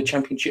enough, from the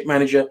Championship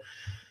Manager,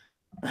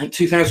 I think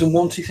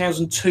 2001,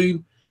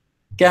 2002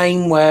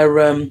 game,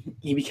 where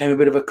he became a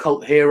bit of a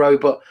cult hero.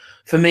 But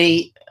for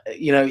me,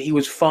 he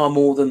was far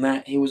more than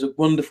that. He was a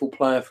wonderful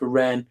player for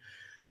Rennes.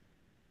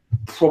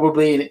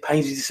 Probably, and it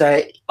pains me to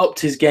say it, upped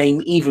his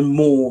game even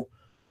more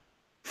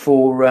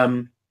for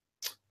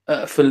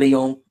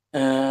Lyon,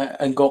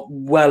 and got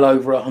well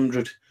over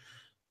 100.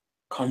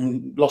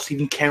 Lost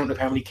even count of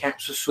how many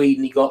caps for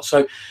Sweden he got.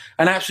 So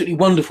an absolutely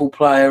wonderful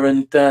player,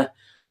 and a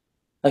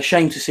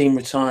shame to see him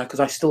retire, because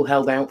I still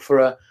held out for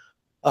a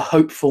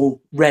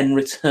hopeful Rennes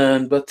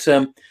return. But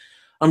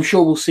I'm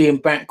sure we'll see him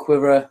back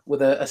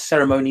with a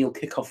ceremonial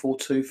kickoff or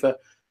two for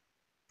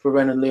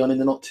Rennes and Lyon in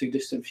the not too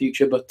distant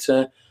future. But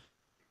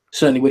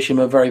certainly wish him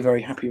a very,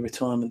 very happy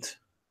retirement.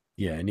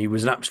 Yeah, and he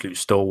was an absolute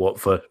stalwart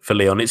for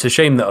Lyon. It's a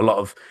shame that a lot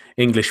of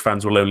English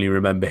fans will only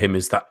remember him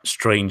as that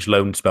strange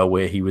loan spell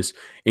where he was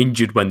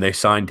injured when they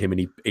signed him,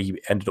 and he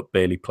ended up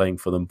barely playing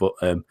for them. But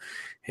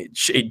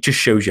it just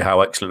shows you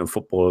how excellent a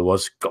footballer he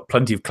was. Got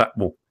plenty of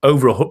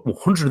over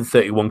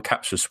 131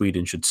 caps for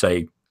Sweden, should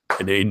say.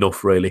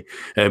 Enough, really.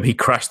 He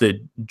crashed the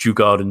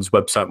Djurgården's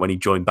website when he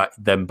joined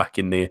back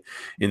in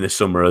the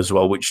summer as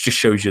well, which just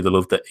shows you the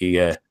love that he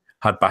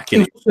had back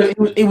in.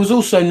 He was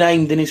also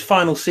named in his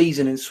final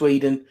season in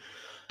Sweden,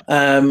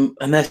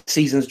 and their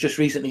season's just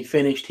recently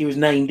finished. He was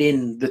named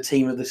in the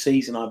team of the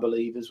season, I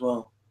believe, as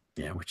well.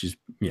 Yeah, which is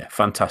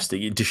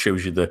fantastic. It just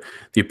shows you the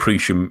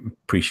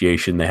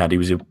appreciation they had. He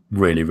was a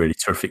really, really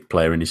terrific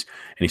player in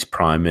his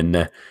prime,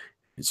 and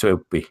so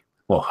it'll be.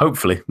 Well,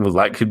 hopefully,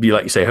 could be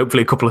like you say.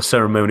 Hopefully, a couple of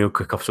ceremonial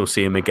kickoffs will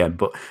see him again.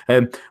 But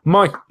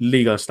my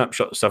Liga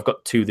snapshots, I've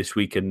got 2 this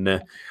week,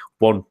 and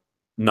one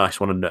nice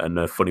one and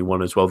a funny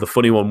one as well. The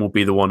funny one will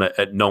be the one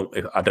at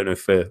Nantes. I don't know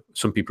if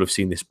some people have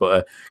seen this,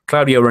 but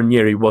Claudio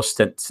Ranieri was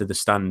sent to the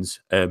stands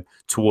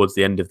towards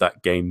the end of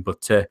that game.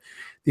 But the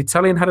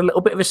Italian had a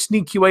little bit of a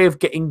sneaky way of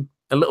getting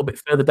a little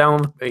bit further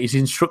down his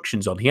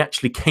instructions on. He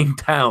actually came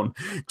down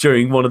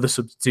during one of the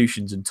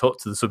substitutions and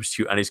talked to the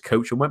substitute and his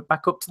coach and went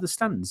back up to the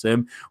stands.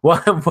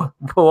 Well,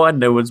 I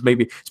know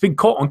maybe it's been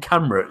caught on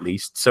camera at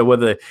least, so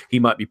whether he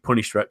might be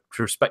punished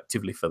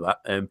retrospectively for that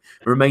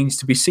remains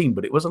to be seen.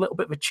 But it was a little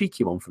bit of a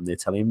cheeky one from the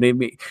Italian.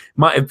 Maybe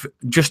might have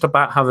just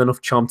about have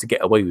enough charm to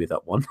get away with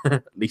that one,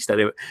 at least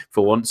anyway,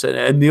 for once.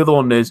 And the other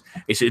one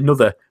it's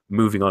another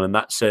moving on, and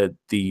that's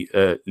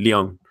the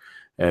Lyon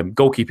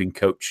goalkeeping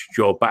coach,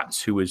 Joe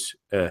Bats, who was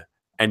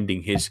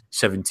ending his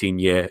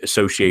 17-year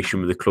association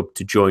with the club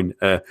to join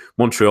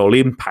Montreal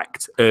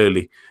Impact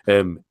early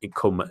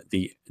come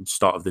the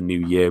start of the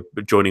new year,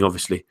 but joining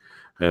obviously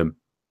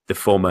the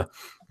former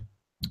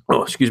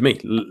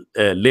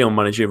Lyon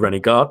manager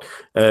René Gard.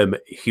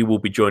 He will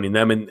be joining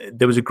them, and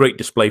there was a great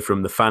display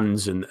from the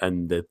fans and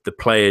the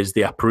players,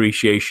 the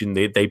appreciation.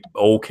 They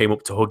all came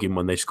up to hug him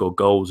when they scored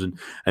goals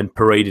and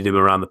paraded him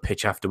around the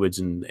pitch afterwards.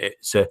 And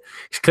it's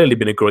clearly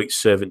been a great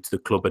servant to the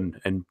club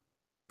and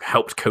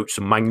helped coach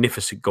some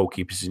magnificent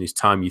goalkeepers in his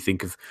time. You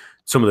think of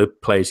some of the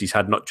players he's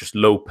had, not just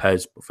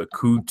Lopez, but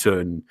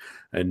Verkuter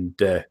and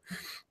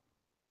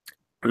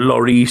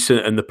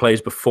Lloris and the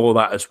players before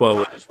that as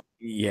well.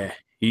 Yeah.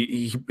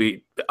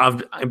 I've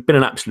been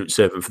an absolute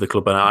servant for the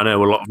club, and I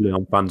know a lot of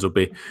Lyon fans will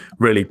be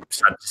really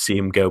sad to see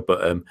him go.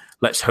 But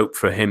let's hope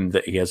for him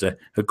that he has a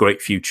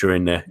great future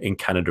in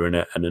Canada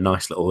and a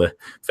nice little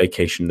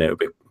vacation there. It would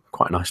be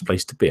quite a nice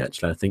place to be,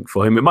 actually, I think,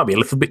 for him. It might be a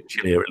little bit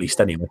chillier, at least,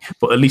 anyway.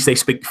 But at least they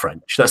speak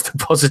French. That's the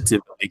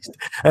positive, at least.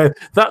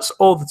 That's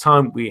all the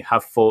time we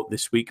have for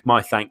this week. My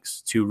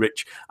thanks to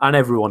Rich and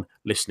everyone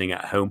listening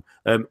at home.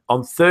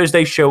 On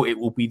Thursday's show, it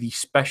will be the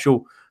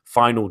special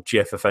final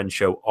GFFN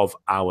show of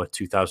our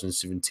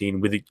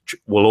 2017, with it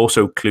will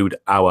also include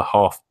our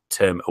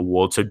half-term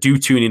award. So do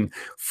tune in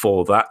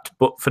for that.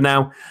 But for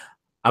now,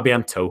 à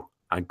bientôt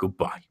and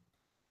goodbye.